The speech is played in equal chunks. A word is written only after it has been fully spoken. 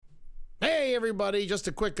Hey, everybody, just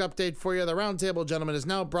a quick update for you. The Roundtable Gentleman is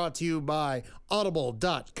now brought to you by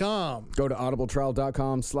Audible.com. Go to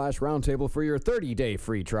audibletrial.com/roundtable for your 30-day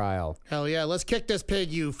free trial. Hell yeah, let's kick this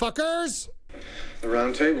pig, you fuckers! The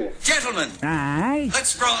Roundtable. Gentlemen,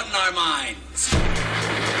 let's broaden our minds.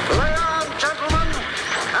 Lay on, gentlemen,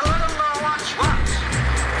 and let them know what's what.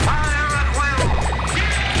 Fire at will.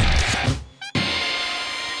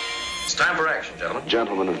 It's time for action, gentlemen.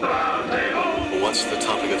 Gentlemen of the Roundtable. What's the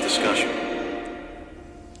topic of discussion?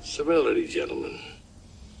 Civility, gentlemen.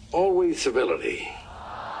 Always civility.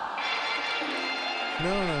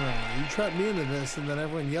 No. You trapped me into this, and then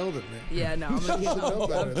everyone yelled at me. Yeah, no. I'm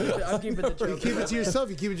gonna I'll keep it the truth. You keep it to yourself.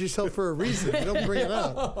 You keep it to yourself for a reason. You don't bring it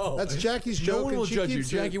up. That's Jackie's joke. No one will judge you.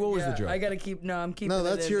 Jackie, what was the joke? I gotta keep. No, I'm keeping. No, it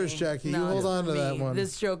that's in yours, me. Jackie. You No, hold it's on for to that me. one.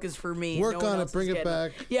 This joke is for me. Work No one on it. else Bring is it getting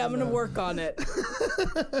back. Yeah, I'm gonna work on it.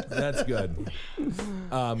 That's good.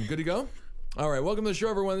 Good to go? All right, welcome to the show,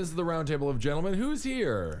 everyone. This is the Roundtable of Gentlemen. Who's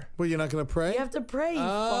here? Well, you're not going to pray? You have to pray. You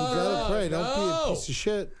got to pray. Don't be a piece of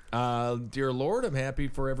shit. Dear Lord, I'm happy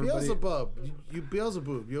for everybody. Beelzebub. You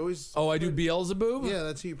Beelzebub. You always... Oh, I do Beelzebub? Yeah,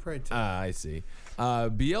 that's who you pray to. I see.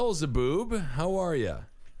 Beelzebub, how are you?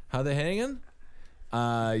 How they hanging?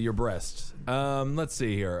 Your breasts. Let's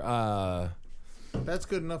see here. That's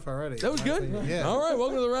good enough already. That was good? Yeah. All right,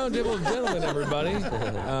 welcome to the Roundtable of Gentlemen, everybody.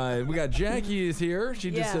 We got Jackie is here.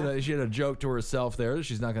 She just said she had a joke to herself there that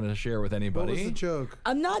she's not going to share with anybody. What was the joke?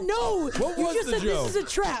 I'm not. No. What you was just the said joke? This is a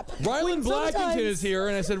trap. Ryland Blackington Sometimes- is here,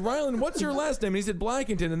 and I said, Ryland, what's your last name? And he said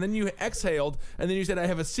Blackington, and then you exhaled, and then you said, I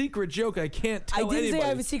have a secret joke I can't tell I didn't anybody. say I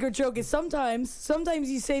have a secret joke. Is sometimes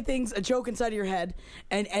you say things, a joke inside of your head,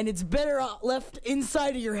 and it's better left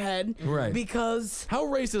inside of your head, Right. Because How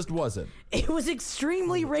racist was it? it was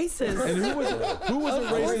extremely racist. And who was it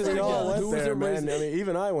racist We all against? went there, man. I mean,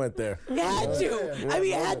 even I went there. It had to. I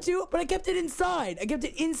mean, it had to, but I kept it inside. I kept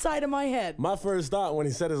it inside of my head. My first thought when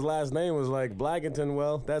he said his last name was like Blackington.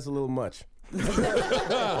 Well, that's a little much. See,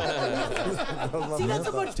 that's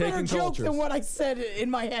a much better Taking joke cultures. than what I said in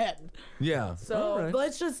my head. Yeah. So All right.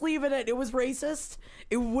 let's just leave it at it was racist.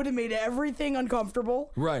 It would have made everything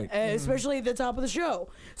uncomfortable. Right. Especially at the top of the show.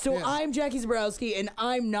 So I'm Jackie Zabrowski, and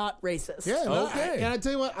I'm not racist. Yeah, no, Okay. and I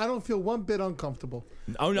tell you what, I don't feel one bit uncomfortable.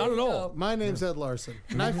 Oh, not at all. My name's Ed Larson,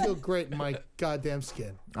 and I feel great in my goddamn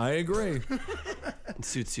skin. I agree. It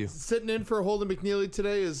suits you. Sitting in for Holden McNeely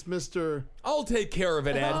today is Mr. I'll take care of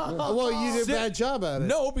it, Ed. Well, you did a bad job at it.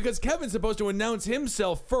 No, because Kevin's supposed to announce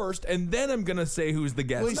himself first, and then I'm going to say who's the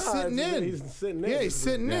guest. Well, he's sitting in. He's sitting in. Yeah, he's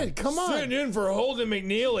sitting in. Come on. Sitting in for Holden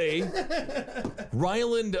McNeely.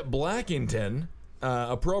 Ryland Blackington,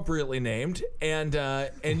 appropriately named, and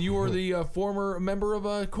you were the former member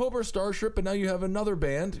of Cobra Starship, and now you have another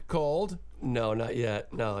band called... No, not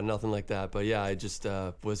yet. No, nothing like that. But yeah, I just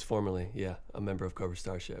was formerly, a member of Cobra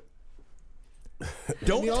Starship.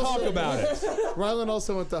 Don't talk about it. Ryland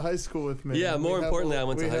also went to high school with me. Yeah, more importantly, I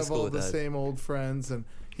went to high school with We have all Ed. the same old friends, and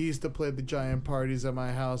he used to play the giant parties at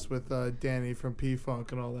my house with Danny from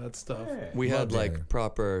P-Funk and all that stuff. We had Danny. like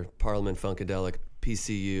proper Parliament Funkadelic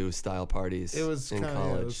PCU style parties. It was in kind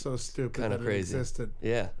college. of so stupid Kinda that crazy. it existed.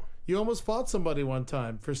 Yeah, You almost fought somebody one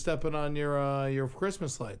time for stepping on your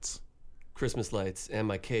Christmas lights. Christmas lights and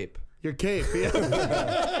my cape. Your cape, yeah.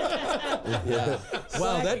 Yeah,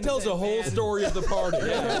 Wow, that tells a whole story of the party.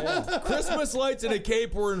 Christmas lights and a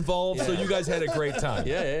cape were involved, so you guys had a great time.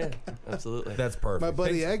 yeah, absolutely. That's perfect. My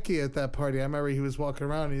buddy Thanks. Eki at that party, I remember he was walking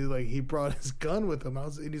around and he brought his gun with him.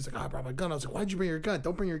 And he's like, oh, I brought my gun. I was like, why'd you bring your gun?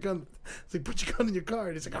 Don't bring your gun. It's like, put your gun in your car.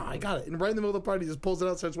 And he's like, oh, I got it. And right in the middle of the party, he just pulls it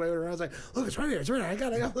out, starts waving it around. I was like, look, it's right here. It's right here. I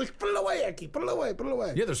got it. I got it. Like, put it away, Eki. Put it away. Put it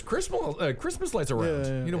away. Yeah, there's Christmas lights around.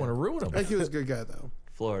 Yeah, You don't want to ruin them. Eki was a good guy, though.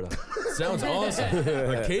 Florida. Sounds awesome.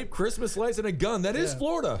 A cape, Christmas lights, and a gun. That is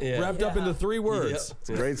Florida. Yeah. Wrapped up into 3 words. Yep. It's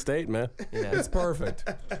a great state, man. Yeah. It's perfect.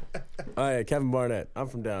 Oh, yeah, Kevin Barnett. I'm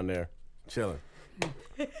from down there. Chilling.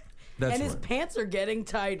 That's And his right. pants are getting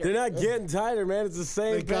tighter. They're not getting tighter, man. It's the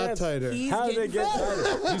same They got pants. tighter. He's How did they getting get fatter.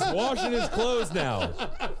 tighter? He's washing his clothes now.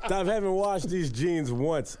 I haven't washed these jeans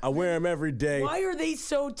once. I wear them every day. Why are they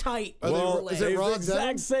so tight? Well, is it it's raw the exact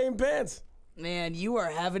denim? same pants. Man, you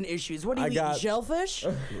are having issues. What do you I eat, got- shellfish?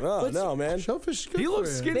 Oh, no, man. Shellfish is good He for looks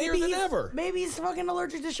you. skinnier than ever. Maybe he's fucking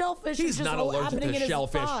allergic to shellfish. He's It's just not all allergic happening to in his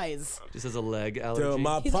shellfish. thighs. Just as a leg allergy. Dude,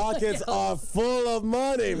 my He's like, pockets are full of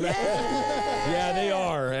money, man. Yeah, they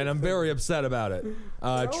are, and I'm very upset about it.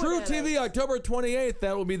 True at TV, October 28th.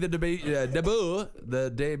 That will be the debut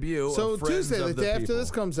So of Friends Tuesday, of the day after People.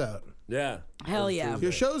 this comes out. Yeah. Hell yeah.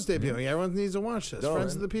 Your show's debuting. Everyone needs to watch this.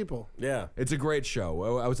 Friends of the People. Yeah. It's a great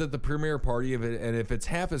show. I was at the premiere party of it, and if it's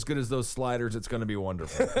half as good as those sliders, it's going to be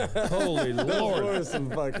wonderful. Holy Lord. Those were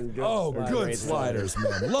some fucking good Good sliders,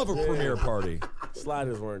 man. Love a premiere party.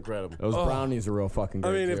 Sliders were incredible. Those brownies are real fucking good.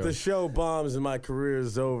 I mean, too. if the show bombs and my career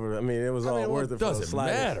is over, I mean, it was all worth it for those Doesn't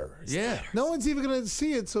sliders. matter. Yeah. No one's even going to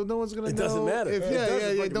see it, so no one's going to know. It doesn't matter. If, It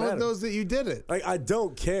doesn't fucking no one matter. knows that you did it. Like, I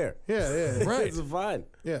don't care. Yeah. Right. It's fine.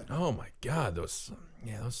 Yeah. Oh my God, those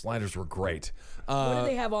sliders were great. What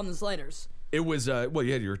did they have on the sliders? It was you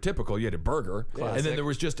had your typical, you had a burger, and then there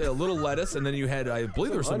was just a little lettuce, and then you had, I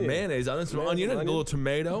believe there was some onion. mayonnaise on it, some onion, and a little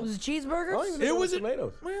tomato. Was it cheeseburgers? I don't even think It was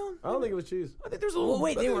tomatoes. Well, I don't think it was cheese. I think there's a little.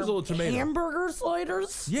 Wait, I they think were there's a little tomato. hamburger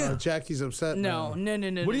sliders? Yeah. Jackie's upset. No. What do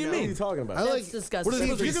you What are you mean? talking about? I like. That's disgusting. What are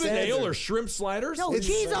these? If You're you're gonna gonna- nail or shrimp sliders? No,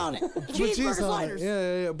 cheese on it. Cheeseburger sliders.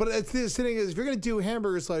 Yeah. But the thing is, if you're going to do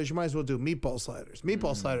hamburger sliders, you might as well do meatball sliders.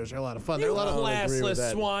 Meatball sliders are a lot of fun. They're a lot of agree with Classless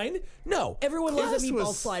that. swine. No. Everyone loves a Class meatball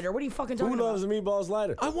was- slider. What are you fucking talking Who loves about? a meatball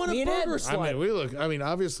slider? I want a Me and Ed. burger slider. I mean,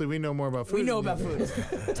 obviously we know more about food. We know than about you do.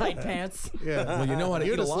 food. Tight pants. Yeah. Well, you know how to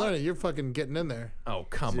You're eat a just lot. learning. You're fucking getting in there. Oh,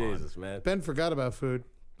 come on. Jesus, man. Ben forgot about food.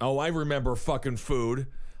 Oh, I remember fucking food.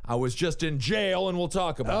 I was just in jail, and we'll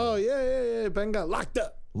talk about Oh it. yeah. Ben got locked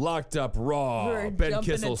up. Locked up raw, We're Ben jumping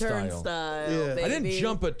Kissel a style. turnstile, Yeah. baby. I didn't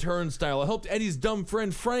jump a turnstile. I helped Eddie's dumb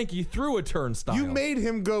friend Frankie through a turnstile. You made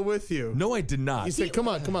him go with you. No, I did not. He said, "Come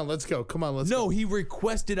on, let's go. Come on, let's go." No, he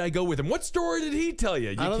requested I go with him. What story did he tell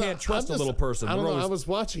you? You I don't can't know. trust I'm a little person. I don't They're know. I always- was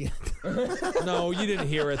watching it. No, you didn't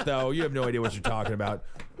hear it, though. You have no idea what you're talking about.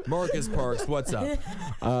 Marcus Parks, what's up?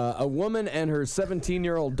 A woman and her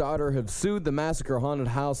 17-year-old daughter have sued the Massacre Haunted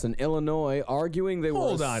House in Illinois, arguing they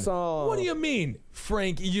Hold were on. saw. What do you mean,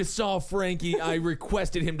 Frankie? You saw Frankie. I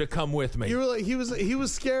requested him to come with me. You were like, he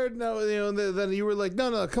was scared. No, then you were like,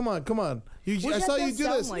 no, come on. I that saw you does do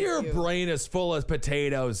sound this. like Your you. brain is full of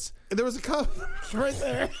potatoes. And there was a cop right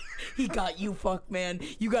there. He got you, fuck, man.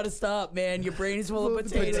 You got to stop, man. Your brain is full of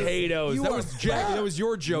potatoes. Potatoes. You That are was Jackie. That was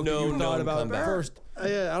your joke that you thought about first.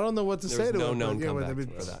 Yeah, I don't know what to say There's to no him. known but, comeback I mean,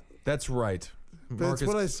 for that. That's right. That's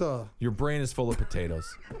what I saw. Your brain is full of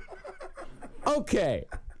potatoes. Okay.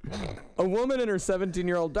 A woman and her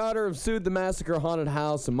 17-year-old daughter have sued the Massacre Haunted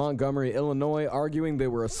House in Montgomery, Illinois, arguing they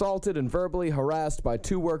were assaulted and verbally harassed by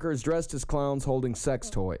two workers dressed as clowns holding sex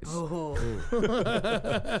toys.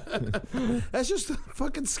 That's just a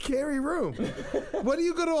fucking scary room. What do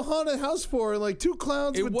you go to a haunted house for? Like two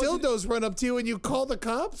clowns It with wasn't- dildos run up to you and you call the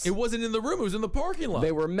cops? It wasn't in the room. It was in the parking lot.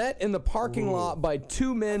 They were met in the parking lot by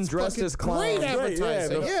two men dressed fucking as clowns. great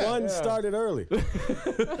advertising. The Yeah. fun started early.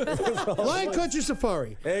 Lion Country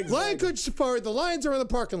Safari. Exactly. Lion Country Safari, the lions are in the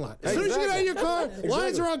parking lot. As soon as you get out of your car,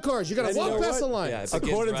 lions are on cars. You got to And you walk know past what? the lions. Yeah, it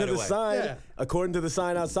begins According right to the away. sign, Yeah. according to the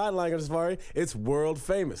sign outside Lion Country Safari, it's world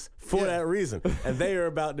famous for Yeah. that reason, and they are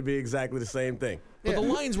about to be exactly the same thing. But the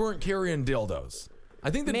lions weren't carrying dildos. I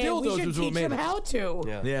think the Man, we dildos should was what teach made them it. how to.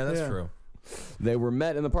 Yeah, that's Yeah. true. They were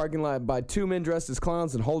met in the parking lot by two men dressed as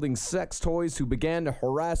clowns and holding sex toys who began to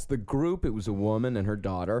harass the group. It was a woman and her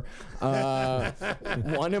daughter.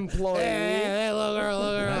 One employee. Hey, little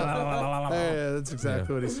girl. Hey, that's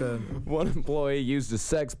exactly what he said. One employee used a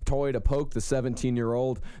sex toy to poke the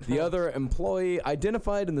 17-year-old. The other employee,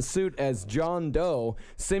 identified in the suit as John Doe,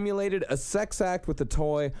 simulated a sex act with the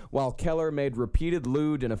toy while Keller made repeated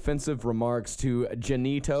lewd and offensive remarks to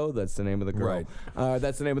Janito, that's the name of the girl. Right.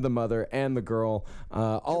 That's the name of the mother and the girl.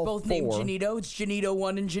 All Both four. named Janito. It's Janito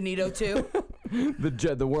 1 and Janito 2.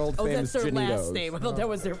 The world Oh, famous that's their Janitos. last name. I thought that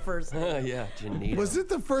was their first name. Yeah, Janita. Was it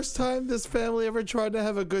the first time this family ever tried to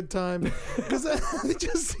have a good time? Because it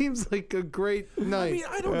just seems like a great night. I mean,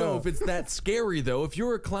 I don't know if it's that scary, though. If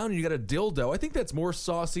you're a clown and you got a dildo, I think that's more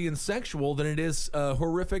saucy and sexual than it is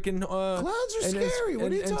horrific and Clowns are scary.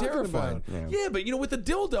 What are you talking terrifying. about? Yeah, but you know, with the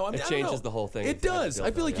dildo, I mean, It I don't changes know. the whole thing It if you have a does.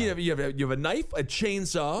 I feel dildo, like yeah. you have a knife, a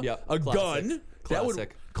chainsaw, Yep, a classic. gun. That would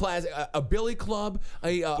Classic. classic. A billy club,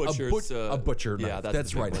 a Butcher's, butcher. yeah, knife.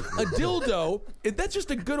 that's the right. big A dildo. That's just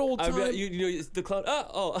a good old I time. bet you know it's the clown.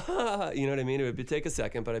 You know what I mean? It would take a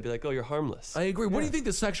second, but I'd be like, oh, you're harmless. I agree. What do you think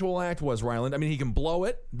the sexual act was, Ryland? I mean, he can blow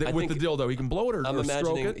it I with the think- dildo. He can blow it or, I'm or stroke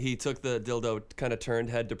imagining it. he took the dildo, kind of turned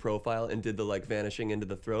head to profile, and did the like vanishing into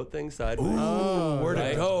the throat thing sideways. Where'd it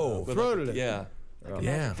Right? go? With, Throated it. Yeah,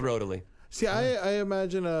 Yeah. throatily. See, I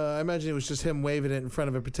imagine it was just him waving it in front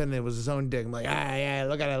of it, pretending it was his own dick. I'm like, yeah,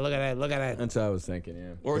 look at it. That's what I was thinking,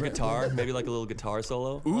 yeah. Or a guitar, maybe like a little guitar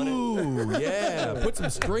solo. on it. Ooh, yeah. Put some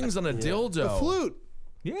strings on a dildo. The flute.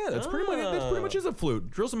 Yeah, that's pretty much is a flute.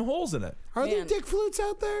 Drill some holes in it. Are there dick flutes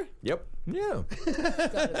out there? Yep. Yeah.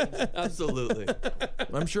 Absolutely.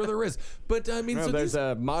 I'm sure there is. But I mean, so there's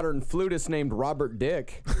a modern flutist named Robert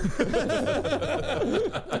Dick.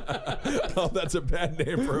 Oh, that's a bad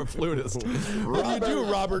name for a flutist. What do you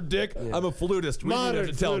do, Robert Dick? Yeah. I'm a flutist. We modern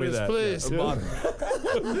have to tell flutist, me that. Please. Yeah, modern.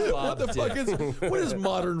 What the fuck is? What is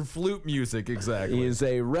modern flute music exactly? He is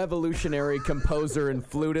a revolutionary composer and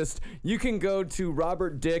flutist. You can go to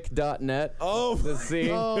robertdick.net to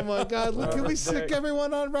see. Oh my God! Can we sick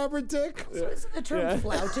everyone on Robert Dick? So isn't the term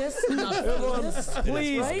flautist, not flutist?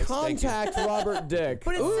 Please right? contact Robert Dick.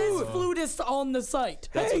 But it says flutist on the site.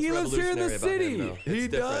 That's Hey, he lives here in the revolutionary about city. him, He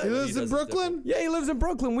does. He lives in Brooklyn. Yeah, he lives in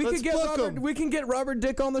Brooklyn. We Let's could get book Robert. him. We can get Robert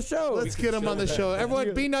Dick on the show. Let's get him on the show.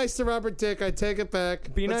 Everyone, be nice to Robert Dick. I take it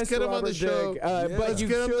back. Be Let's nice get to him on the Robert show. Dick. But Let's you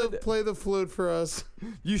get him to should play the flute for us.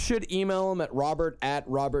 you should email him at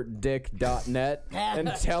robert@robertdick.net and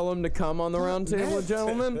tell him to come on the round table,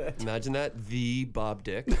 gentlemen. Imagine that, the Bob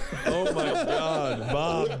Dick. Oh my God,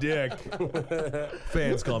 Bob Dick.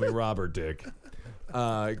 Fans call me Robert Dick.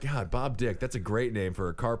 God, Bob Dick. That's a great name for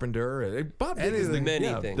a carpenter. Bob Dick is the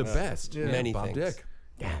best. Yeah. Many Bob things. Dick.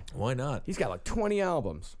 Yeah. Why not? He's got like 20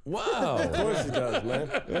 albums. Wow. Of course he does, man.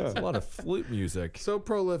 That's a lot of flute music. So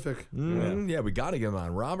prolific. Yeah, we got to get him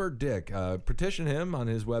on. Robert Dick. Petition him on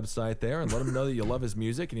his website there and let him know that you love his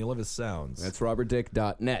music and you love his sounds. That's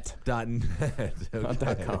robertdick.net. .net.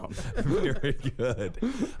 Okay. .com. Very good.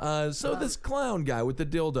 So this clown guy with the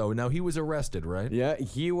dildo, now he was arrested, right? Yeah,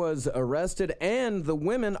 he was arrested, and the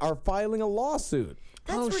women are filing a lawsuit.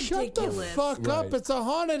 That's Shut the ridiculous. fuck up. Right. It's a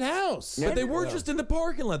haunted house. But they were just in the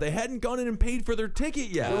parking lot. They hadn't gone in and paid for their ticket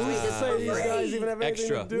yet. We can say these guys even have anything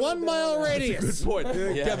Extra. to do 1 with mile that. radius. Good point.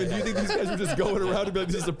 Kevin, do you think these guys were just going around and be like,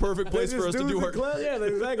 this is a perfect place for us to do our... Yeah, they're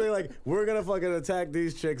exactly like, we're going to fucking attack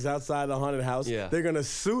these chicks outside the haunted house. Yeah. They're going to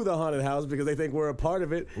sue the haunted house because they think we're a part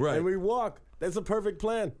of it. Right. And we walk. That's a perfect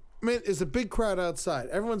plan. Man, it's a big crowd outside.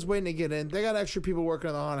 Everyone's waiting to get in. They got extra people working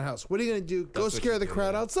on the haunted house. What are you going to do? Go what scare you the do,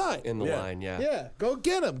 crowd yeah. outside. In the line, yeah. Yeah, go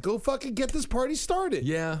get them. Go fucking get this party started.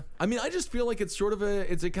 Yeah. I mean, I just feel like it's sort of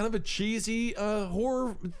it's a kind of a cheesy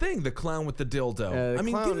horror thing, the clown with the dildo. I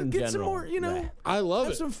mean, clown in get some general. more, you know, Yeah. I love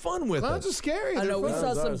have it. some fun with Clowns it. are scary. I know, we They're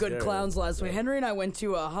saw fun. some good scary. clowns last week. Henry and I went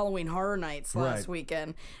to Halloween Horror Nights last Right.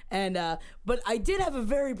 weekend, and but I did have a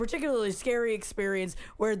very particularly scary experience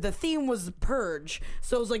where the theme was Purge.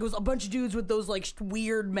 So it was a bunch of dudes with those like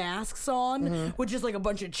weird masks on, with just like a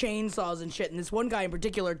bunch of chainsaws and shit. And this one guy in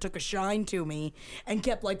particular took a shine to me and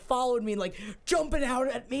kept like following me, like jumping out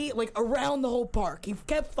at me, like around the whole park. He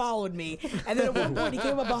kept following me, and then at one point he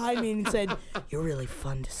came up behind me and said, "You're really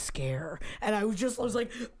fun to scare." And I was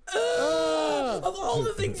like, "Ugh! Of all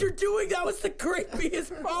the things you're doing, that was the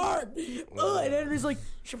creepiest part." And Henry's like, "You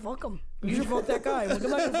should fuck him. You should fuck that guy." I'm like, "I'm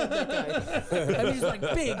not gonna fuck that guy." I mean, he's like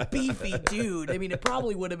big, beefy dude. I mean, it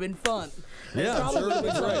probably would have been fun. Yeah, it probably sure would have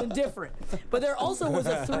it been was something different. But there also was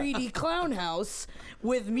a 3D clown house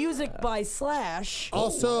with music by Slash.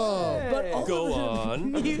 Also, But all Go of the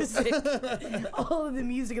on. music, all of the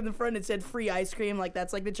music in the front, it said free ice cream. Like,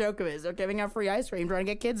 that's like the joke of it. Is they're giving out free ice cream, trying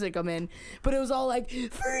to get kids to come in. But it was all like,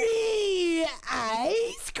 free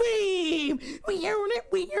ice cream. We earn it,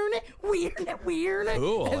 we earn it, we earn it, we earn it.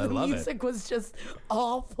 Cool, and I the love it. music was just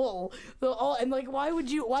awful. And like, why would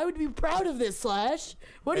you be proud of this, Slash?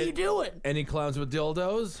 What are you doing? Any clowns with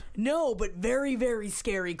dildos? No, but very, very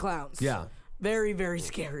scary clowns. Yeah. Very, very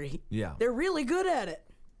scary. Yeah. They're really good at it.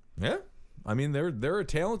 Yeah. I mean, they're a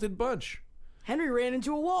talented bunch. Henry ran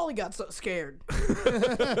into a wall. He got so scared.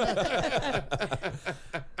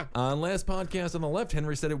 On last podcast on the left,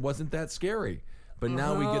 Henry said it wasn't that scary. But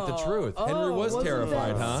now we get the truth. Henry was wasn't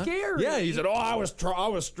terrified, that huh? scary? Yeah, he said,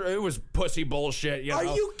 it was pussy bullshit. You know? Are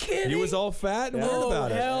you kidding? He was all fat and weird Oh,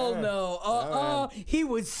 about hell no. He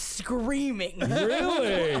was screaming.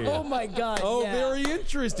 Really? Oh, my God. Oh, yeah. very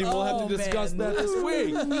interesting. We'll have to discuss man. that this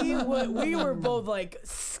week. We were both like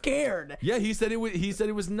scared. Yeah, he said it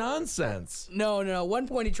was nonsense. No. At one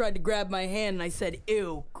point, he tried to grab my hand, and I said,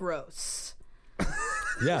 "Ew, gross."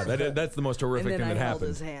 Yeah, that's the most horrific And then thing that I held happened.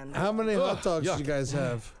 his hand. how many hot dogs yuck. did you guys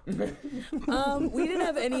have? We didn't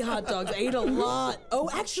have any hot dogs. I ate a lot. Oh,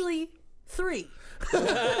 actually, 3. 3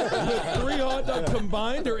 hot dogs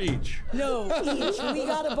combined or each? No, each. We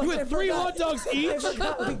got a bunch. You had 3 hot dogs each?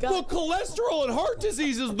 Well, cholesterol and heart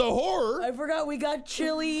disease is the horror. I forgot we got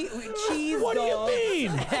chili cheese. What do you dogs.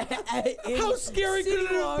 mean? How scary could it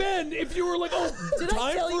have Walk. been if you were like, oh, Did I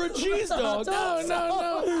time tell for you a cheese dog?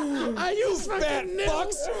 No. You fat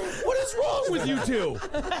fucks. What is wrong with you two?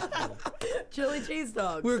 Chili cheese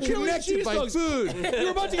dogs. We're Chili connected cheese by dogs. food.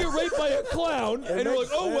 You're about to get raped by a clown, and you're like,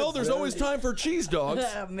 oh, well, there's always time for cheese dogs.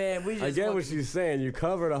 Man, we just I get what she's saying. You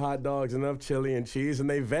cover the hot dogs enough chili and cheese, and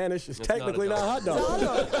they vanish. It's technically not hot dogs.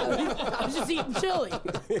 I was just eating chili.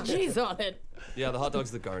 Cheese on it. Yeah, the hot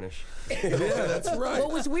dog's the garnish. Yeah, that's right.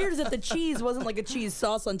 What was weird is that the cheese wasn't like a cheese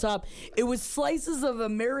sauce on top. It was slices of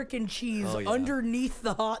American cheese underneath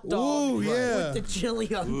the hot dog. Ooh, yeah. With the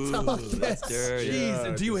chili on top. That's dirty.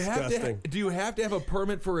 Jeez, do you have to have a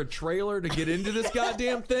permit for a trailer to get into this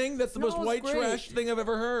goddamn thing? That's the most it's white great. trash thing I've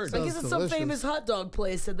ever heard. I guess it's some delicious. famous hot dog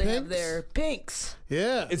place that they have Pink's? there. Pink's.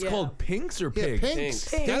 Yeah. It's called Pink's or yeah, Pigs? Pinks.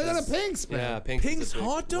 Pinks. Gotta go to Pinks, man. Yeah, Pink's Pink's is a big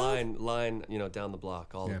hot dog? line, down the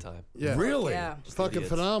block all the time. Yeah. Really? Yeah. Fucking idiots.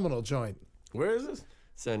 phenomenal joint. Where is this?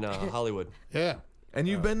 It's in Hollywood. Yeah. And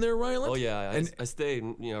you've been there, Ryland? Oh yeah, And I stay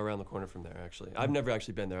around the corner from there. Actually, I've never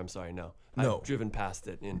actually been there. I'm sorry, no. No. I've driven past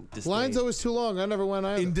it in disdain. Line's always too long. I never went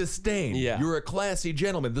either. in disdain. Yeah. You're a classy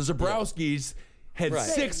gentleman. The Zabrowskis had Right.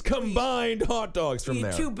 6 combined hot dogs from You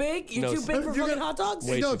there. too big? You No, too big if for you're fucking gonna- hot dogs?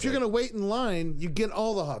 Wait. No, too if you're big. going to wait in line, you get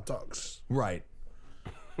all the hot dogs. Right.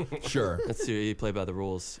 Sure. That's too. You play by the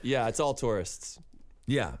rules. Yeah, it's all tourists.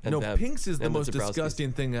 Yeah. And No, them. Pink's is the And the most Zabrowskis.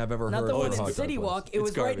 disgusting thing I've ever Not heard. the one of a in hot dog City place. Walk. It It's was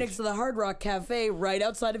right garbage. next to the Hard Rock Cafe, right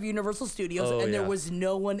outside of Universal Studios, Oh, and there yeah. was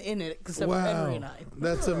no one in it except for Henry and I.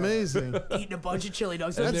 That's amazing. Eating a bunch of chili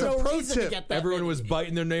dogs. That's There's a no pro reason to tip. get that Everyone many. was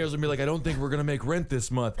biting their nails and be like, I don't think we're going to make rent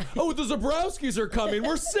this month. Oh, the Zabrowskis are coming.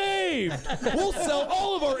 We're saved. We'll sell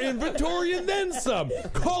all of our inventory and then some.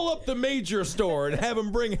 Call up the major store and have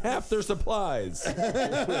them bring half their supplies.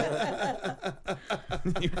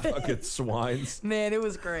 You fucking swines. Man, it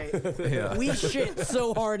was great. Yeah. We shit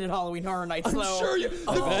so hard at Halloween Horror Nights. I'm though. sure you.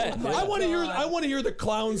 Oh, my I want to hear. God. I want to hear the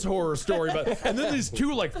clown's horror story. But and then these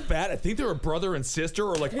two like fat. I think they were brother and sister,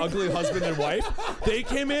 or like ugly husband and wife. They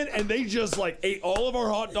came in and they just like ate all of our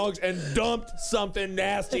hot dogs and dumped something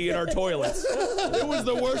nasty in our toilets. It was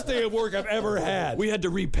the worst day of work I've ever had. We had to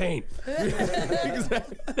repaint.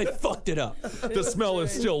 Exactly. They fucked it up. The smell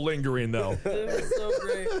is still lingering though. It was so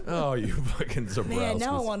great. Oh, you fucking Zabrowskis. Man,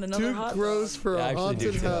 now I want another Too hot gross dog. for I a actually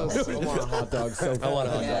do haunted too. house. I want a hot dog so bad. I want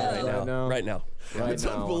a hot dog right now. Right now. It's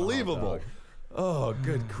unbelievable. Oh,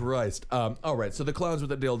 good Christ. All right, so the clowns with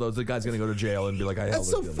the dildos, the guy's going to go to jail and be like, I held That's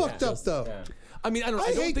so a dildo. fucked up, though. I mean, I don't I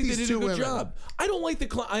think hate they these did a two good women. job. I don't like the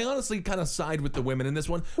clown. I honestly kind of side with the women in this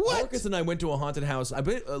one. What? Marcus and I went to a haunted house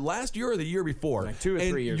last year or the year before. Like 2 or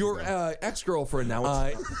 3 years your ago. ex-girlfriend now,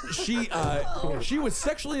 she was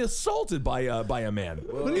sexually assaulted by a man do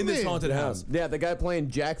you in this mean? haunted house. Yeah, the guy playing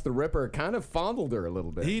Jack the Ripper kind of fondled her a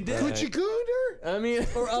little bit. He did. Coochie cooter? I mean,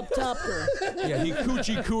 Or up top her. Yeah, he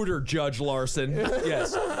coochie cooter Judge Larson.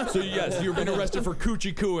 Yes. So yes, you've been arrested for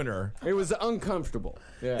coochie cooing her. it was uncomfortable.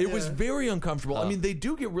 Yeah. It was very uncomfortable. I mean, they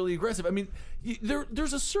do get really aggressive. I mean,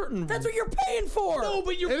 there's a certain. That's what you're paying for. No,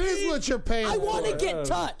 but you're. It is paying- what you're paying I for. want to get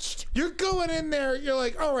touched. You're going in there, you're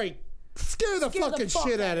like, all right, scare the Scare the fucking fuck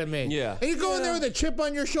shit out out of me. Yeah. And you go in there with a chip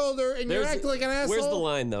on your shoulder and you're acting like an asshole. Where's the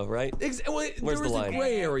line, though, right? Well, Where's there is the a line?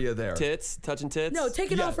 gray area there. Tits? Touching tits? No,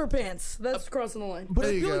 taking Yeah. off her pants. That's crossing the line. But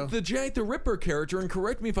There I you feel go. like the Jack the Ripper character, and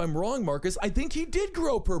correct me if I'm wrong, Marcus, I think he did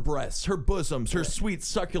grope her breasts, her bosoms, her sweet,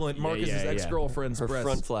 succulent Marcus's yeah. ex-girlfriend's Her breasts.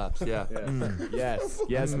 front flaps, yeah.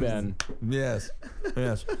 yes, Ben. Yes.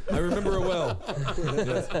 I remember it well.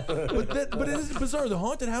 Yes. But it is bizarre. The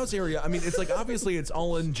haunted house area, I mean, it's like, obviously it's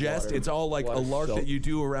all in jest. It's all like a lark that you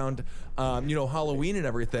do around, Halloween and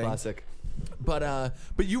everything. Classic. But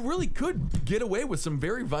you really could get away with some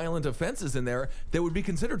very violent offenses in there that would be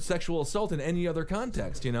considered sexual assault in any other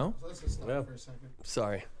context, you know? Yeah.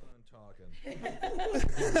 Sorry.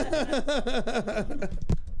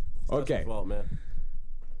 Okay. Fault, man.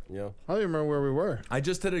 Yeah. I don't even remember where we were. I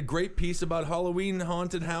just had a great piece about Halloween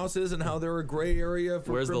haunted houses and how they're a gray area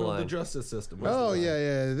for Where's the criminal line? justice system. Oh,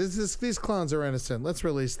 yeah. These clowns are innocent. Let's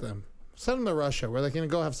release them. Send them to Russia where they can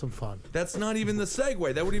go have some fun. That's not even the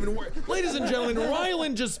segue. That would even work. Ladies and gentlemen,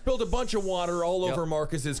 Ryland just spilled a bunch of water all over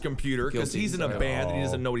Marcus's computer because Guilty. he's in a band and he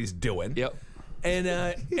doesn't know what he's doing. Yep. And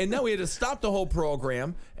now we had to stop the whole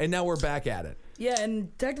program, and now we're back at it. Yeah,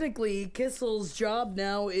 and technically, Kissel's job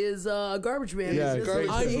now is a garbage man. Yeah, He's just garbage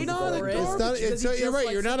like, man. paid I'm not for a it garbage It's not, because he you're just right.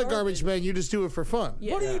 likes You're not a the garbage man. You just do it for fun.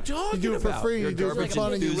 Yeah. What are you talking You do it for about? free. You're You do it for garbage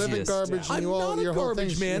fun, and you live in enthusiast. garbage. And I'm you all not a your whole garbage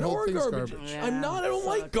thing's, man your whole or a thing's garbage. Yeah, I'm not. I don't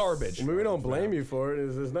like garbage. I mean, we don't blame you for it.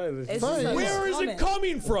 It's nice. It's fine. just Where is it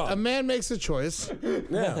coming A from? man makes a choice.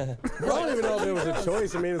 Yeah. I don't even know if it was a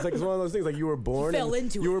choice. I mean, it's like it's one of those things. Like you were born. fell and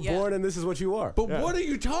into you it, were yeah. born, and this is what you are. But what are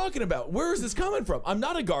you talking about? Where is this coming from? I'm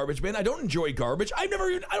not a garbage man. I don't enjoy garbage. I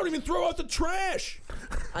don't even throw out the trash.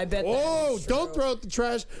 I bet. Oh, that's don't true. throw out the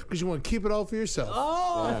trash because you want to keep it all for yourself.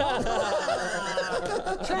 Oh,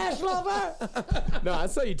 Trash lover. No, I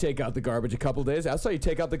saw you take out the garbage a couple days. I saw you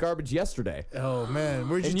take out the garbage yesterday. Oh man,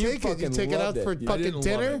 where'd you And you take it? You fucking take it out loved for it. I fucking didn't love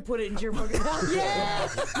dinner? it. Put it into your fucking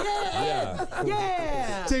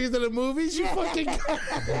yeah. Take it to the movies? You fucking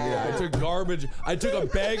Yeah, I took garbage. I took a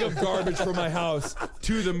bag of garbage from my house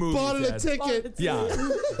to the movie. bought it a ticket. Yeah.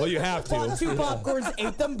 Well, you have Bought to. 2 popcorns,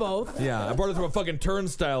 ate them both. Yeah, I brought it through a fucking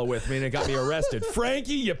turnstile with me, and it got me arrested.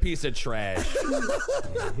 Frankie, you piece of trash.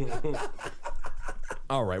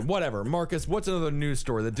 All right, whatever. Marcus, what's another news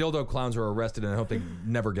story? The dildo clowns are arrested, and I hope they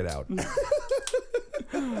never get out.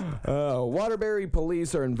 Waterbury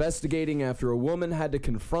police are investigating after a woman had to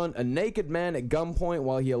confront a naked man at gunpoint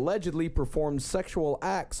while he allegedly performed sexual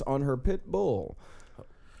acts on her pit bull.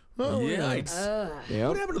 Yikes. Yep.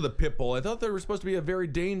 What happened to the pit bull? I thought they were supposed to be a very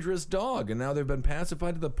dangerous dog, and now they've been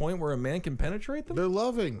pacified to the point where a man can penetrate them? They're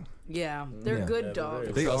loving. Yeah, they're good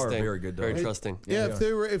dogs. They are Trusting. very good dogs. Very trusting. Yeah,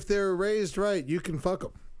 if they were raised right, you can fuck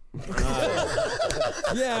them.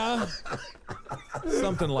 Yeah.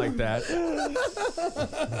 Something like that.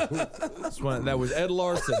 That was Ed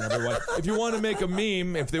Larson, everyone. If you want to make a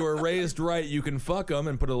meme, if they were raised right, you can fuck them,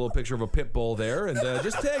 and put a little picture of a pit bull there, and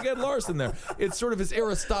just tag Ed Larson there. It's sort of his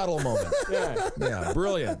Aristotle moment. Yeah,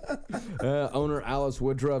 brilliant. Owner Alice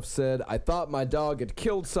Woodruff said, I thought my dog had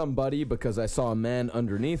killed somebody because I saw a man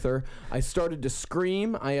underneath her. I started to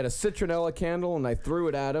scream. I had a citronella candle and I threw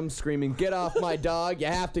it at him, screaming, get off my dog. You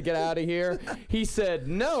have to get out of here. He said,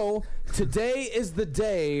 no, today is the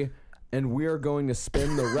day and we are going to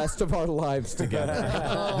spend the rest of our lives together.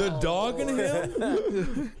 The dog and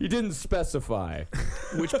him? He didn't specify.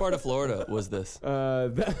 Which part of Florida was this?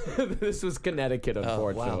 This was Connecticut,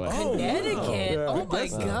 unfortunately. Connecticut. Oh my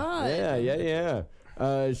god. Yeah.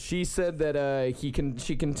 She said that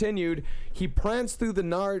she continued, he pranced through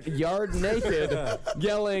the yard naked,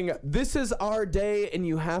 yelling, this is our day and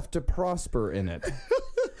you have to prosper in it.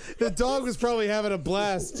 The dog was probably having a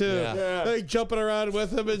blast too. Yeah. Like jumping around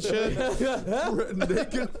with him and shit.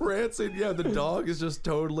 Naked prancing. Yeah, the dog is just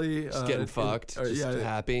totally... Just getting fucked. Just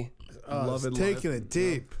happy. Loving Taking life. it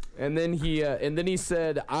deep. And then he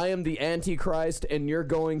said, I am the Antichrist and you're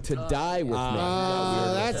going to die with me.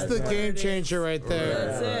 That's the game changer right there.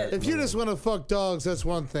 That's it. If you just want to fuck dogs, that's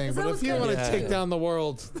one thing. But if you want to take down the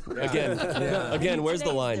world, Again, where's the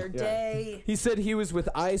Their line? day. He said he was with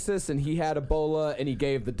ISIS and he had Ebola and he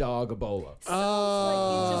gave the dog Ebola. He's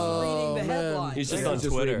just reading the headline. He's just Yeah, on just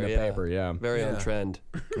Twitter. reading the paper, yeah. Very on trend.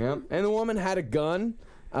 Yep. And the woman had a gun.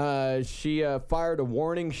 She fired a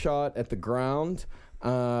warning shot at the ground,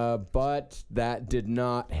 but that did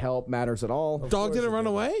not help matters at all. dog didn't run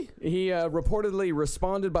away. He reportedly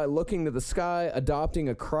responded by looking to the sky, adopting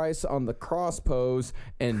a Christ on the cross pose,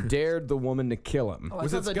 and dared the woman to kill him.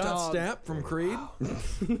 Was it the Scott dog. Stapp from Creed?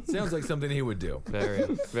 Sounds like something he would do. Very,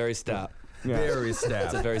 very stab. Very Stapp.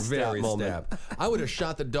 It's a very Stapp moment. Stapp. I would have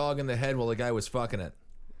shot the dog in the head while the guy was fucking it.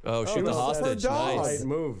 Oh, shoot the hostage. Nice. Right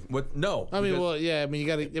move. What? No. I mean, because- well, yeah. I mean, you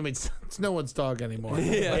got to. I mean, it's no one's dog anymore.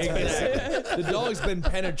 Yeah, exactly. The dog's been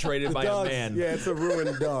penetrated by a man. Yeah, it's a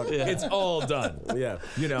ruined dog. It's all done. Yeah.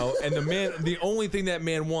 You know, and the only thing that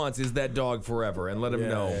man wants is that dog forever, and let him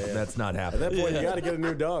know that's not At happening. that point, you got to get a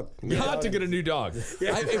new dog. You got to get a new dog.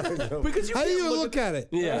 Because you How do can't you look at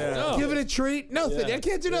it? No. Give it a treat? Nothing. I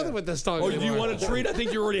can't do nothing with this dog. Oh, do you anymore. want a treat? I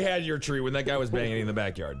think you already had your treat when that guy was banging in the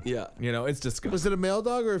backyard. Yeah. You know, it's disgusting. Was it a male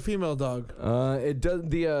dog or a female dog? It does.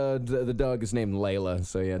 The dog is named Layla,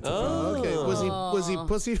 so yeah. It's Okay. Was he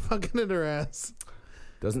pussy fucking in her ass?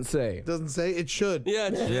 doesn't say. Doesn't say. It should. Yeah.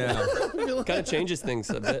 Yeah. Kind of changes things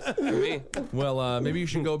a bit for me. Well, maybe you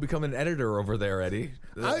should go become an editor over there, Eddie.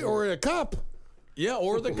 Or a cop. Yeah,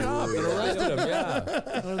 or the cop that arrested him. Yeah.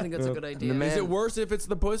 I don't think that's a good idea. man- Is it worse if it's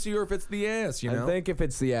the pussy or if it's the ass? You know. I think if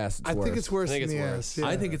it's the ass, it's I worse. think it's worse I think than it's the worse. ass. Yeah.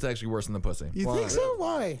 I think it's actually worse than the pussy. You think so?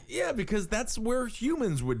 Why? Yeah, because that's where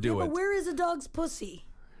humans would do But it. where is a dog's pussy?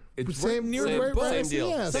 It's Same near same, their right, butt. right, Same deal.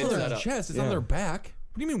 Yeah, It's Same on their setup. chest. It's on their back.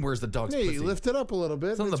 What do you mean? Where's the dog's Yeah, pussy? you lift it up a little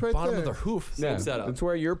bit. It's on the right bottom there. of their hoof. Yeah, setup. it's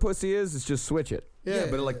where your pussy is. It's just switch it. Yeah,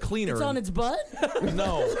 but like cleaner. It's on its butt?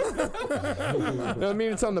 No. No, I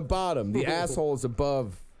mean it's on the bottom. The asshole is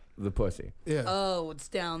above the pussy. Yeah. Oh, it's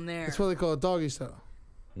down there. That's what they call it, doggy style.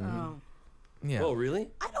 Oh. Yeah. Oh, really?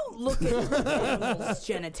 I don't look at animals'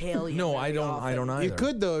 genitalia. No, I very don't. often. I don't either. You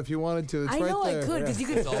could though if you wanted to. It's I right know there. I could because you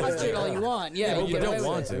can touch it all you want. Yeah, but you get don't away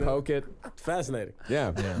want with to. it. Poke it. It's fascinating.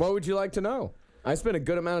 Yeah. What would you like to know? I spent a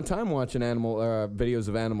good amount of time watching animal videos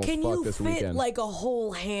of animals Can fuck you this fit weekend. like a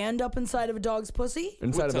whole hand up inside of a dog's pussy?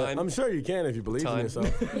 Inside of time? a, I'm sure you can if you believe in yourself.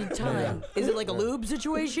 Time. Is it like a lube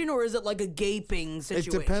situation or is it like a gaping It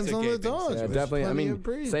situation? depends on the gaping. dog. yeah, There's definitely. I plenty mean, of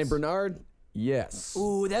breeds. Saint Bernard, yes.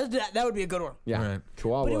 Ooh, that would be a good one. Yeah. Right.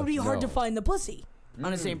 Chihuahua. But it would be hard no. to find the pussy.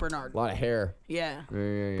 on a St. Bernard. A lot of hair. Yeah.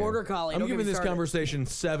 Yeah. Border Collie. I'm Don't get giving me this started. conversation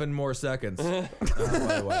 7 more seconds. By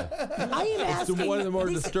the way, I am it's asking. one of the more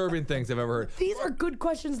disturbing things I've ever heard. These are good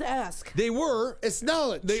questions to ask. They were. It's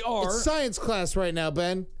knowledge. They are. It's science class right now,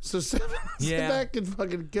 Ben. So sit back and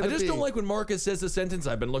fucking get I a just pee. don't like when Marcus says the sentence,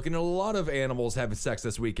 I've been looking at a lot of animals having sex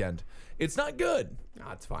this weekend. It's not good.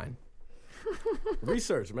 Nah, it's fine.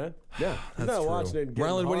 Research, man. Yeah. You're not watching it. getting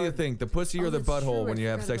Ryland, what do you hard. think? The pussy or the that's butthole true. when I you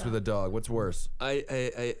have forgot sex with a about dog? What's worse?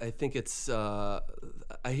 I think it's. I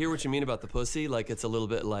hear what you mean about the pussy. Like it's a little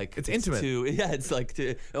bit like It's intimate. Yeah, it's like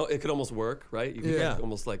it could almost work, right? You could Yeah. like,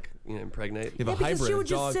 almost like impregnate. You have a Because hybrid she would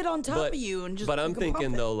dog. just sit on top But- of you and just. But I'm you can pump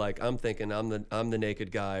thinking it. though, like I'm the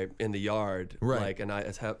naked guy in the yard, Right. Like, and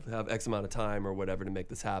I have X amount of time or whatever to make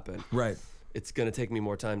this happen. Right. It's gonna take me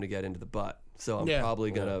more time to get into the butt, so I'm Yeah.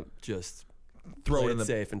 probably gonna just Throw play it in the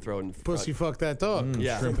safe and throw it in the Pussy fuck that dog.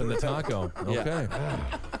 Yeah. shrimp in the taco. Okay.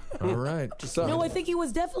 All right. No, I think he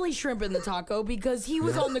was definitely shrimp in the taco because he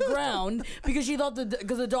was on the ground because she thought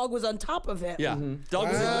because the dog was on top of him. Yeah, dog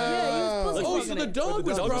was in Yeah, he was pussy Oh, fucking so the it. dog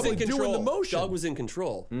was dog was probably in doing control. the motion. Dog was in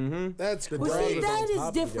control. That's great. Well, see, was that on is top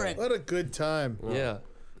of the different. What a good time. Yeah.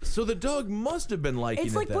 So the dog must have been liking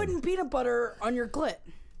It's it like then. putting peanut butter on your clit,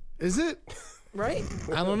 Is it? right?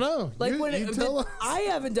 I don't know. Like you, when you tell us. I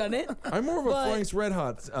haven't done it I'm more of a But- Frank's Red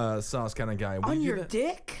Hot sauce kind of guy. Would on you do your that?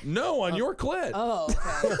 dick. No, on your clit. Oh,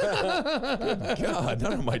 okay. God,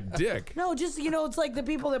 not on my dick. No, just it's like the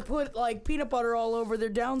people that put like peanut butter all over their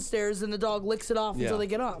downstairs and the dog licks it off until Yeah. they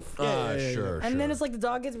get off. Sure. And then it's like the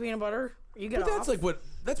dog gets peanut butter. You get But off. that's like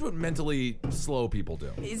that's what mentally slow people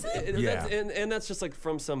do. Is it? Yeah. And that's just like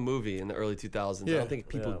from some movie in the early 2000s. I Yeah. don't think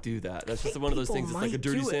people do that. That's just think one of those people things. It's like a might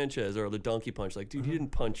dirty do it. Sanchez or the donkey punch. Like, dude, you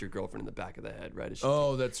didn't punch your girlfriend in the back of the head, right? It's just,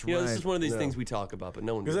 Oh, that's you know, right. this is one of these things we talk about, but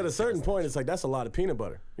no one. Because at really a certain says point, it's like that's a lot of peanut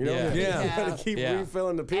butter. You know, Yeah. Yeah. you gotta keep Yeah.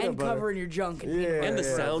 refilling the peanut And butter. covering your junk. And peanut Yeah. that. And the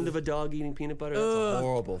Yeah. sound of a dog eating peanut butter, that's a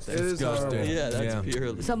horrible thing. It is Disgusting. horrible. Yeah, that's Yeah.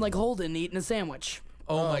 purely. Sound like Holden eating a sandwich.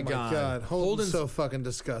 Oh my God. Holden's so fucking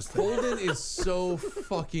disgusting. Holden is so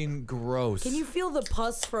fucking gross. Can you feel the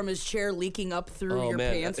pus from his chair leaking up through Oh your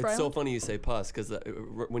man, pants, it's Rylan? so funny you say pus because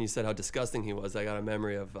when you said how disgusting he was, I got a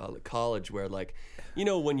memory of college where like,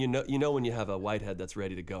 when you have a whitehead that's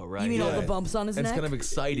ready to go, right? You mean all the bumps on his It's neck? kind of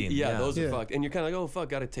exciting. Yeah, those are Yeah. fucked. And you're kind of like, oh fuck,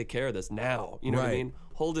 gotta take care of this now. You know what I Right. mean?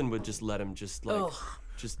 Holden would just let him just like,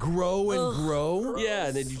 just Grow and grow. yeah,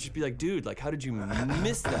 and then you'd just be like, dude, like, how did you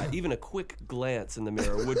miss that? Even a quick glance in the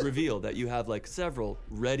mirror would reveal that you have like several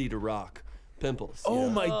ready to rock pimples. you Oh know?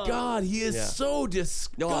 my God, he is Yeah. so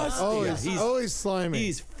disgusting. Always, he's- always slimy.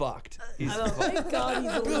 He's fucked. He's Thank God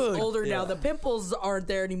he's a little older now. The pimples aren't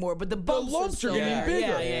there anymore, but the The bumps lumps are still getting there.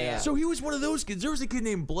 bigger. Yeah. So he was one of those kids. There was a kid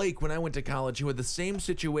named Blake when I went to college who had the same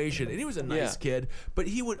situation, and he was a nice Yeah. kid, but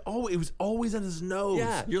he would always, it was always on his nose.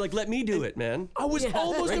 yeah, you're like, let me do it, man. I was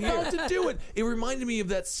almost Right about to do it. It reminded me of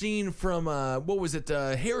that scene from what was it,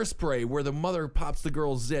 Hairspray, where the mother pops the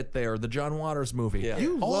girl's zit there, the John Waters movie. Yeah.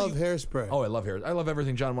 You All love Hairspray. Oh, I love Hairspray. I love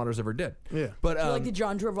everything John Waters ever did. Yeah. But You like the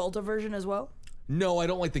John Travolta version as well? no, I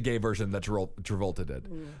don't like the gay version that Travolta did.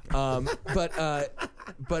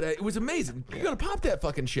 But it was amazing. You gotta pop that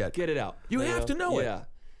fucking shit. Get it out. You have to know it. Yeah.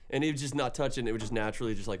 And it would just not touch it. And it would just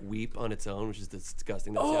naturally just like weep on its own, which is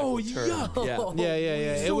disgusting. That's the Oh, actual term. yuck. Yeah. Yeah.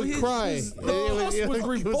 It So would his- cry. his- It the pus was so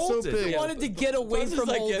revolted. big. He wanted to get away Bus was from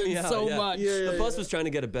like, get Holden me out, so yeah. much. The bus was trying to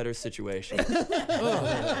get a better situation.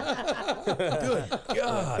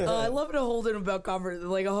 God. I love it, Holden about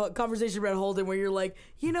a conversation about Holden where you're like,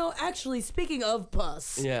 actually, speaking of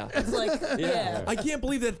pus. Yeah. It's like, yeah. I can't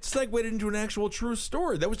believe that segued into an actual true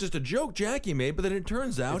story. That was just a joke Jackie made, but then it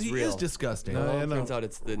turns out It's he real. is disgusting. I know. Turns out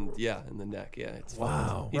it's in the neck. Yeah. It's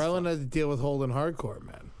Wow. Ryland had to deal with Holden hardcore,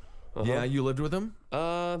 man. Yeah, you lived with him?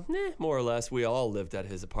 More or less. We all lived at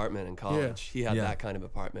his apartment in college. He had Yeah. that kind of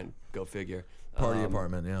apartment. Go figure. Party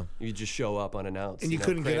apartment, yeah. You just show up unannounced. And you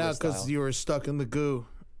couldn't get Kramer out because style. you were stuck in the goo.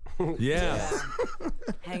 Yeah.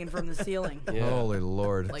 Hanging from the ceiling. Yeah. Holy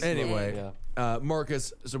Lord. Like Anyway, Yeah.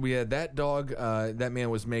 Marcus, so we had that dog. That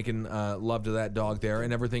man was making love to that dog there,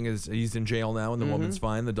 and everything is, he's in jail now, and the woman's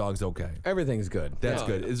fine. The dog's okay. Everything's good. That's Yeah.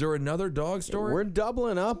 good. Is there another dog story? We're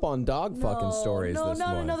doubling up on dog fucking stories No, this not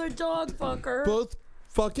month. another dog fucker. Both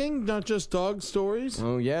fucking, not just dog stories.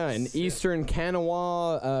 Oh yeah, an eastern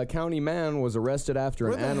Kanawha County man was arrested after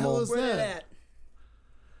Where an the animal. hell is Where that? they at?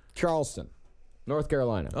 Charleston, North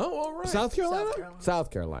Carolina. Oh, all right. South Carolina? South Carolina.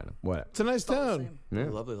 South Carolina. What? It's a nice town. Yeah.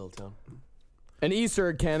 Lovely little town. An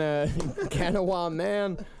eastern Kanawha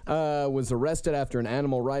man was arrested after an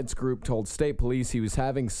animal rights group told state police he was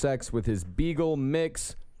having sex with his beagle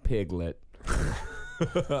mix piglet.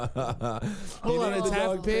 Hold on, it's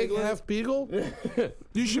half pig, half beagle?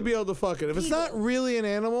 You should be able to fuck it. If it's not really an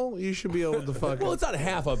animal, you should be able to fuck it. Well, it's not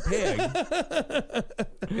half a pig.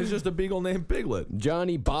 It's just a beagle named Piglet.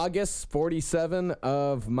 Johnny Bogus, 47,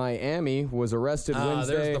 of Miami, was arrested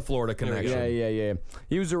Wednesday. There's the Florida connection. Yeah.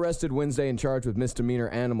 He was arrested Wednesday and charged with misdemeanor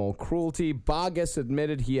animal cruelty. Bogus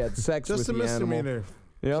admitted he had sex with the animal. Just a misdemeanor.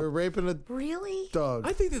 Yep. For raping a dog.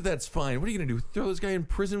 I think that's fine. What are you going to do? Throw this guy in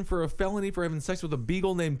prison for a felony for having sex with a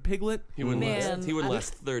beagle named Piglet? He wouldn't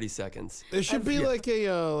last 30 seconds. There should be like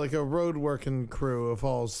a road working crew of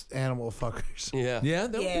all animal fuckers. Yeah,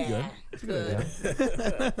 that would be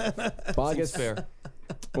good. Bogus, fair.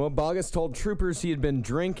 Well, Bogus told troopers he had been